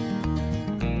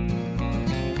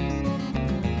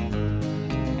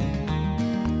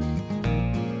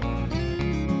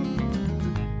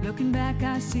 Looking back,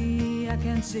 I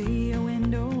can see a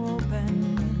window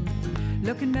open.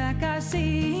 Looking back, I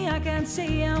can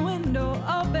see a window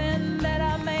open that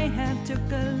I may have took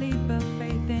a leap of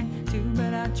faith into,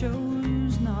 but I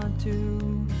chose not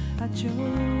to. I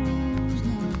chose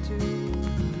not to.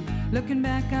 Looking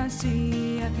back, I can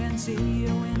see a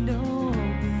window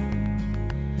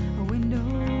open, a window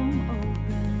open.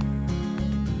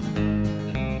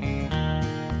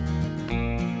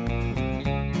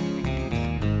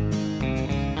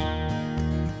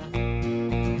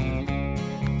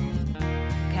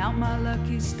 Count my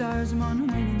lucky stars, I'm on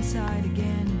the winning side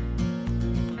again.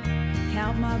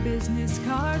 Count my business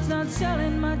cards, not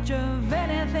selling much of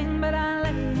anything, but I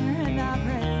lay here and I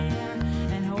pray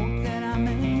and hope that I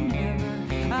may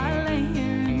never. I lay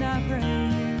here and I pray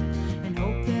and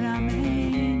hope that I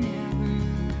may never.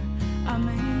 I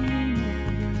may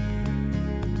never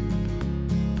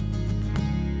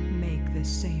make the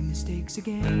same mistakes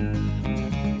again.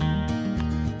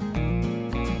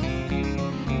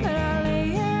 But I lay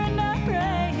here and I pray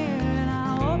and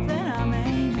I hope that I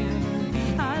may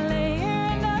never. I lay here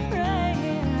and I pray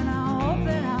and I hope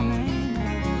that I may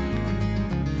never.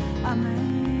 I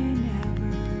may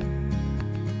never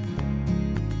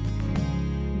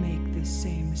make the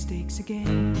same mistakes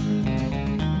again.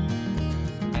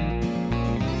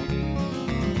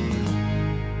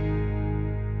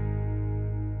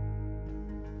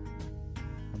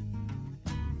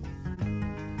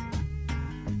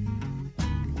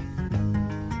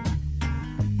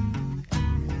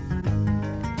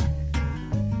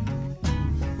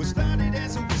 What started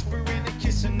as a whisper and a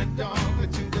kiss in the dark,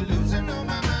 but to the losing of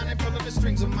my mind and pulling the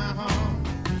strings of my heart.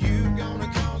 You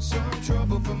gonna cause some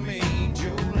trouble for me,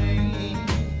 Jolene.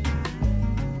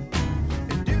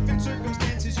 In different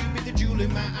circumstances, you be the jewel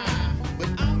in my eye, but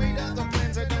I made other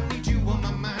plans. I don't need you on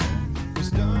my mind. What's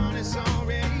done is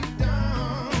already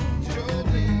done,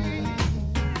 Jolene.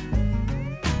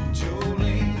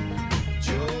 Jolene,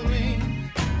 Jolene,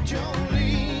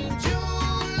 Jolene,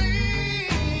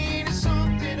 Jolene. There's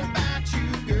something about you,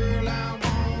 girl, I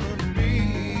wanna be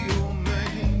your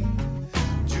man.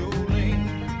 Jolene,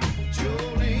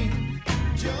 Jolene,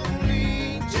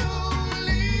 Jolene,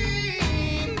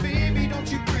 Jolene. Baby, don't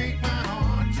you break my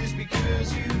heart just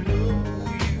because you know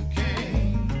you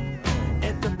can.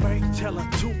 At the bank teller,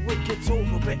 two wickets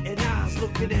over, betting eyes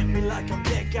looking at me like I'm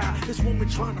that guy. This woman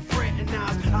trying to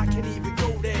fraternize, I can't even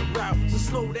go that route. So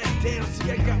slow that down.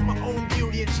 See, I got my own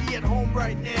beauty and she at home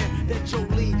right now. That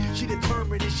Jolene, she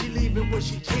determined and she leaving what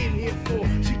she came here for.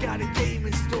 She got a game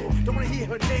in store. Don't wanna hear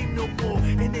her name no more.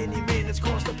 And any man that's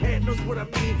crossed the path knows what I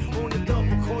mean. On the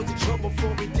double, causing trouble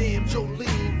for me. Damn,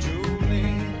 Jolene.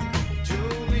 Jolene,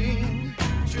 Jolene,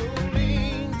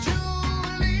 Jolene,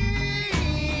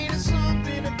 Jolene. There's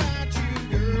something about you,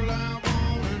 girl, I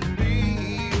wanna be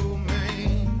your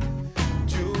man.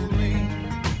 Jolene,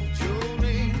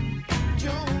 Jolene,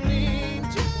 Jolene,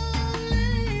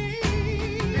 Jolene.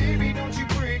 Baby, don't you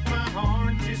break my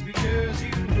heart just because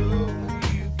you know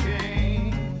you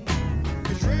can.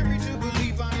 Contrary to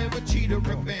belief, I never cheat or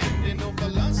abandon. Over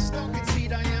lust or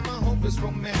conceit, I am a hopeless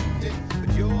romantic.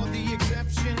 But you're the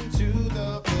exception to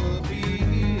the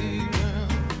forbidden.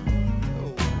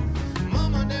 Oh.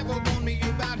 Mama never warned me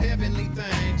about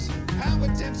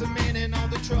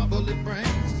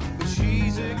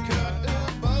to cut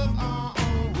above our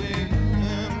own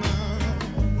women.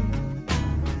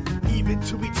 Even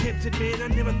to be tempted, man, I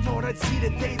never thought I'd see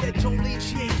the day that Jolene,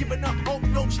 she ain't giving up hope,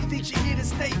 no, she thinks she here to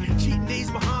stay. Cheating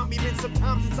days behind me, been some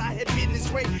time since I had been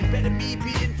this way. Better me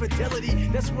be infidelity,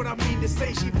 that's what I mean to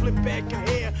say. She flipped back her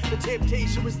hair, the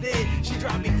temptation was there. She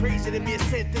drive me crazy to be a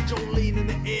scent of Jolene in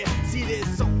the air. See, there's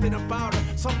something about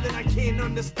her, something I can't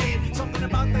understand. Something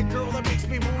about that girl that makes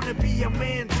me wanna be a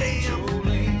man, damn.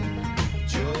 Jolene,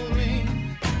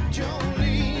 Jolene,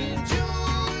 Jolene,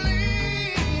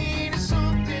 Jolene. There's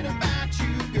something about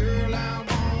you, girl, I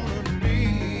wanna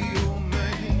be your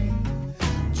man.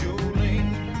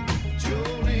 Jolene,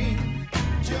 Jolene,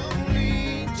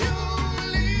 Jolene,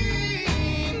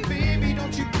 Jolene. Baby,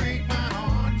 don't you break my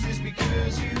heart just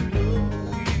because you know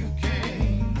you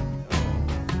can.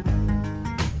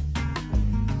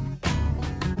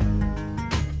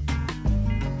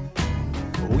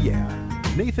 Oh yeah,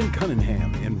 Nathan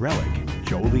Cunningham in Relic,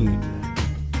 Jolene.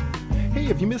 Hey,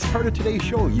 if you missed part of today's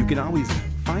show, you can always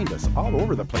find us all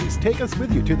over the place. Take us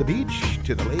with you to the beach,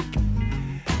 to the lake,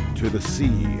 to the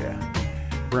sea.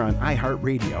 We're on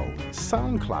iHeartRadio,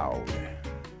 SoundCloud,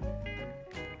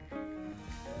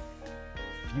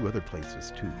 a few other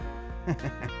places too.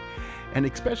 And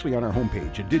especially on our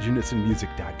homepage,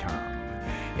 indigenousinmusic.com.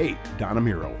 Hey, Donna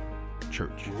Miro,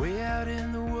 Church. Way out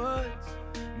in the woods,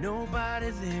 nobody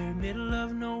there, middle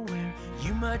of nowhere.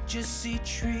 You might just see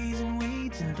trees and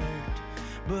weeds and dirt,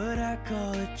 but I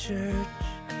call it church.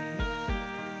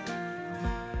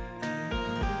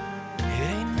 It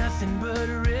ain't nothing but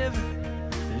a river,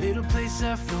 a little place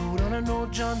I float on an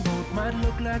old John boat. Might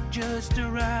look like just a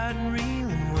ride and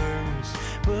reeling worms,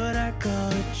 but I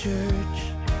call it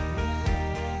church.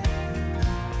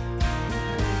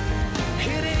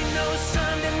 It ain't no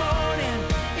Sunday morning,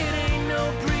 it ain't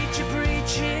no preacher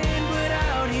preaching, but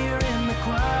out here in the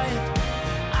quiet,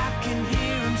 I can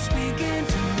hear him speaking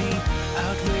to me.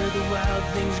 Out where the wild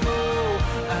things go,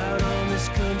 out on this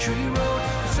country road,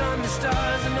 the sun, the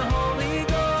stars, and the Holy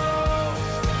Ghost.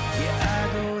 Yeah, I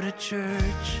go to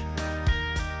church.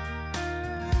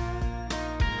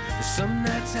 Some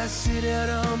nights I sit out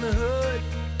on the hood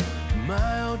of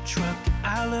my old truck and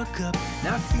I look up and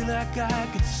I feel like I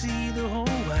could see the whole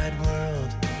wide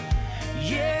world.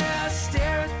 Yeah, I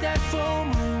stare at that full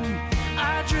moon,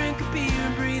 I drink a beer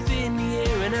and breathe in the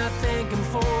air, and I thank him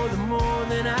for the more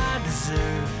than I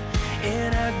deserve,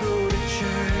 and I go to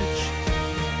church.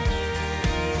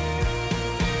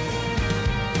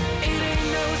 It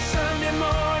ain't no Sunday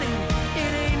morning,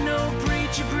 it ain't no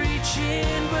preacher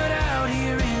preaching, but out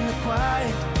here in the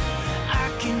quiet, I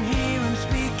can hear him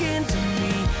speaking to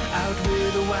me. Out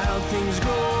where the wild things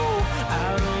go,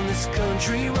 out on this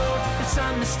country road, the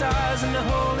sun, the stars, and the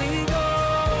Holy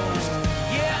Ghost.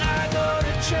 Yeah, I go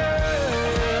to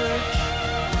church.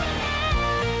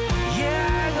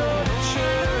 Yeah, I go to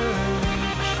church.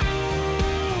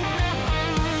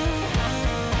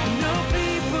 No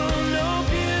people, no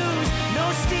pews, no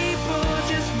steeple,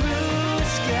 just blue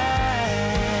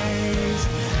skies.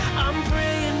 I'm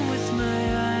praying with my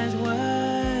eyes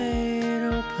wide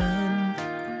open,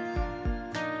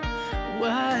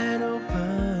 wide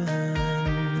open.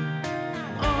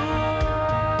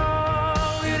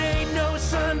 Oh, it ain't no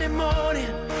Sunday morning,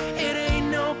 it ain't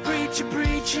no preacher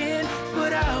preaching,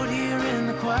 but out here in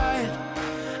the quiet,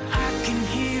 I can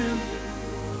hear him.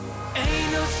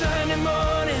 Ain't no Sunday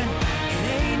morning, it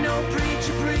ain't no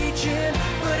preacher preaching,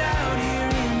 but out here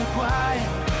in the quiet,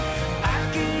 I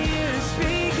can hear him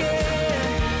speaking.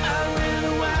 Out where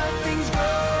the wild things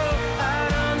grow,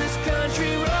 out on this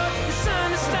country road, the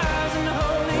sun, the stars, and the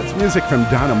Holy That's music from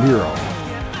Donna Miro.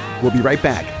 We'll be right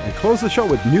back and close the show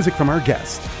with music from our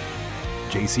guest,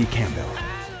 J.C. Campbell.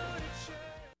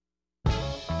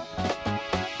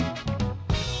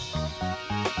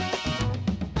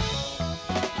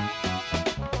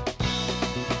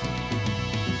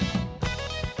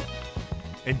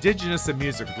 Indigenous in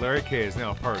Music with Larry K is now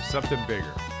a part of something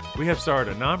bigger. We have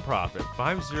started a nonprofit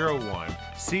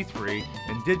 501c3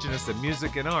 Indigenous in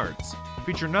Music and Arts,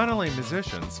 featuring not only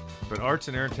musicians, but arts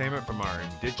and entertainment from our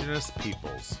indigenous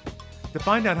peoples. To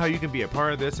find out how you can be a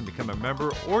part of this and become a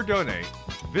member or donate,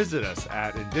 visit us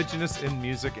at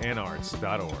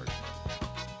indigenousinmusicandarts.org.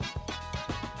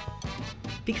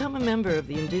 Become a member of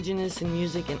the Indigenous in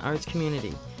Music and Arts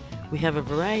community. We have a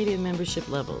variety of membership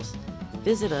levels.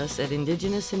 Visit us at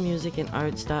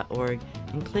indigenousinmusicandarts.org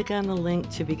and click on the link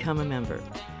to become a member.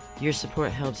 Your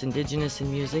support helps Indigenous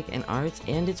in Music and Arts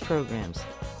and its programs.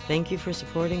 Thank you for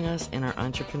supporting us and our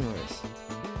entrepreneurs.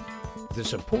 The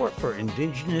support for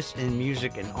Indigenous in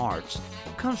Music and Arts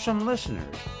comes from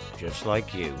listeners just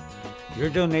like you. Your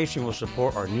donation will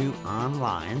support our new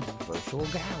online virtual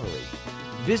gallery.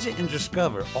 Visit and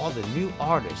discover all the new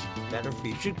artists that are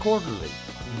featured quarterly.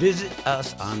 Visit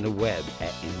us on the web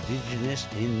at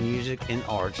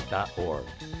indigenousinmusicandarts.org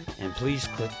and please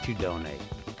click to donate.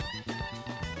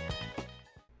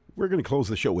 We're going to close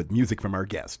the show with music from our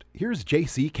guest. Here's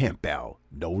J.C. Campbell,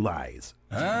 No Lies.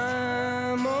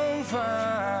 I'm on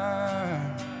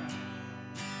fire,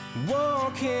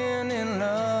 walking in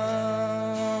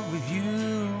love with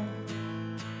you,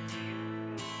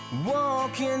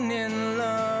 walking in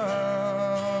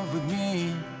love with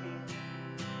me,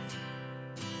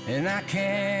 and I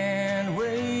can't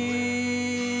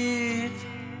wait.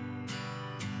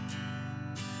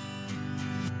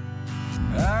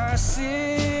 I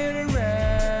sit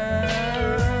around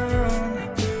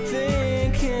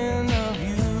thinking of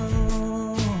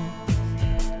you,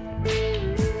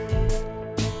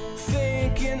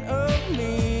 thinking of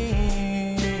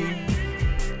me,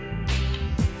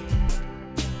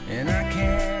 and I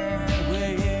can't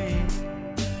wait.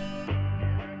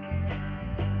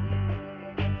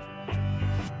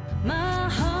 My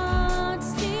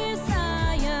heart's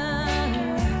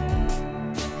desire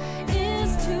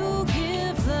is to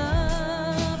give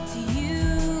love to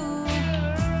you,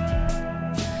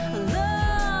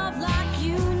 love like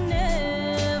you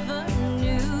never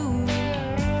knew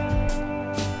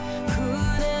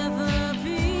could ever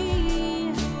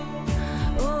be.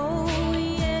 Oh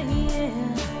yeah,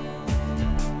 yeah.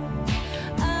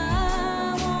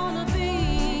 I wanna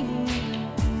be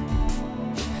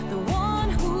the one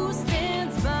who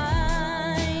stands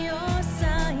by your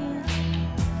side.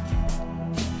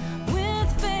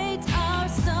 With fate our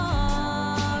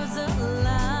stars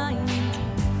aligned,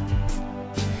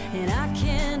 and I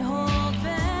can't hold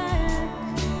back.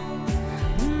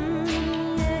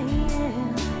 Yeah,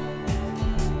 yeah.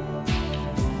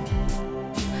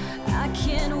 I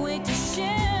can't wait to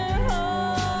share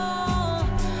all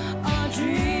our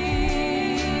dreams.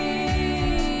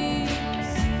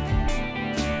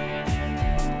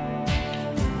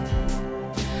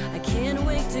 I can't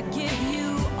wait to give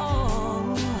you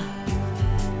all of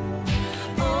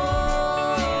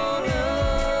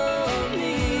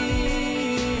me.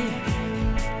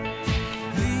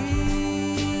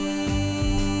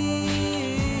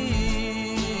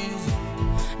 Please,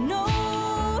 no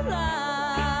lies.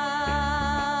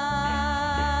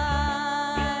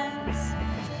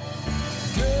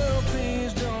 Girl,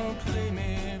 please don't play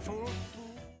me for a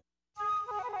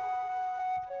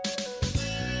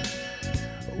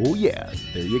Oh yeah,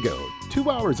 there you go. 2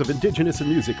 hours of Indigenous and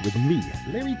music with me,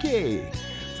 Larry K,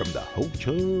 from the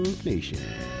Ho-Chunk Nation.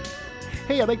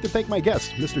 Hey, I'd like to thank my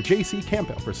guest, Mr. J.C.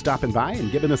 Campbell, for stopping by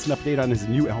and giving us an update on his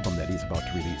new album that he's about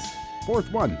to release.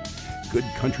 Fourth one, Good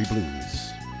Country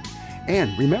Blues.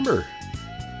 And remember,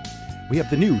 we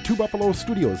have the new Two Buffalo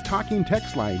Studios talking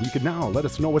text line. You can now let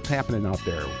us know what's happening out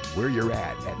there, where you're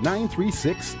at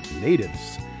 936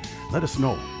 Natives. Let us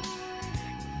know.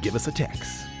 Give us a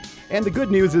text. And the good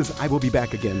news is I will be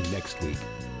back again next week.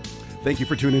 Thank you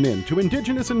for tuning in to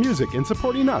Indigenous in Music and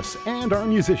supporting us and our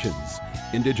musicians.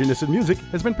 Indigenous in Music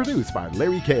has been produced by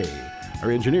Larry K.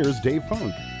 Our engineer is Dave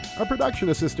Funk. Our production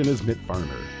assistant is Mitt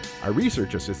Farmer. Our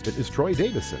research assistant is Troy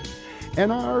Davison.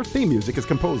 And our theme music is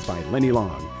composed by Lenny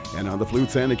Long. And on the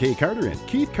flutes, Anna K. Carter and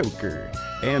Keith Coker.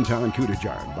 Anton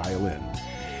Kudajar on violin.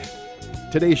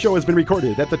 Today's show has been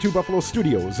recorded at the Two Buffalo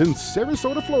Studios in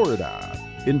Sarasota, Florida.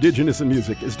 Indigenous in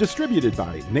Music is distributed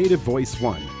by Native Voice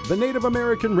One, the Native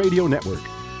American Radio Network,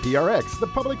 PRX, the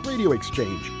Public Radio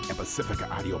Exchange, and Pacifica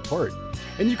Audio Port.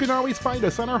 And you can always find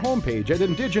us on our homepage at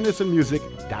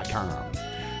indigenousinmusic.com.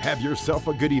 Have yourself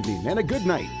a good evening and a good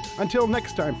night. Until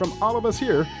next time, from all of us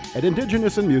here at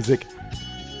Indigenous in Music,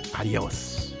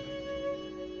 adios.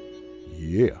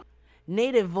 Yeah.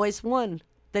 Native Voice One,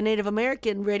 the Native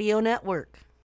American Radio Network.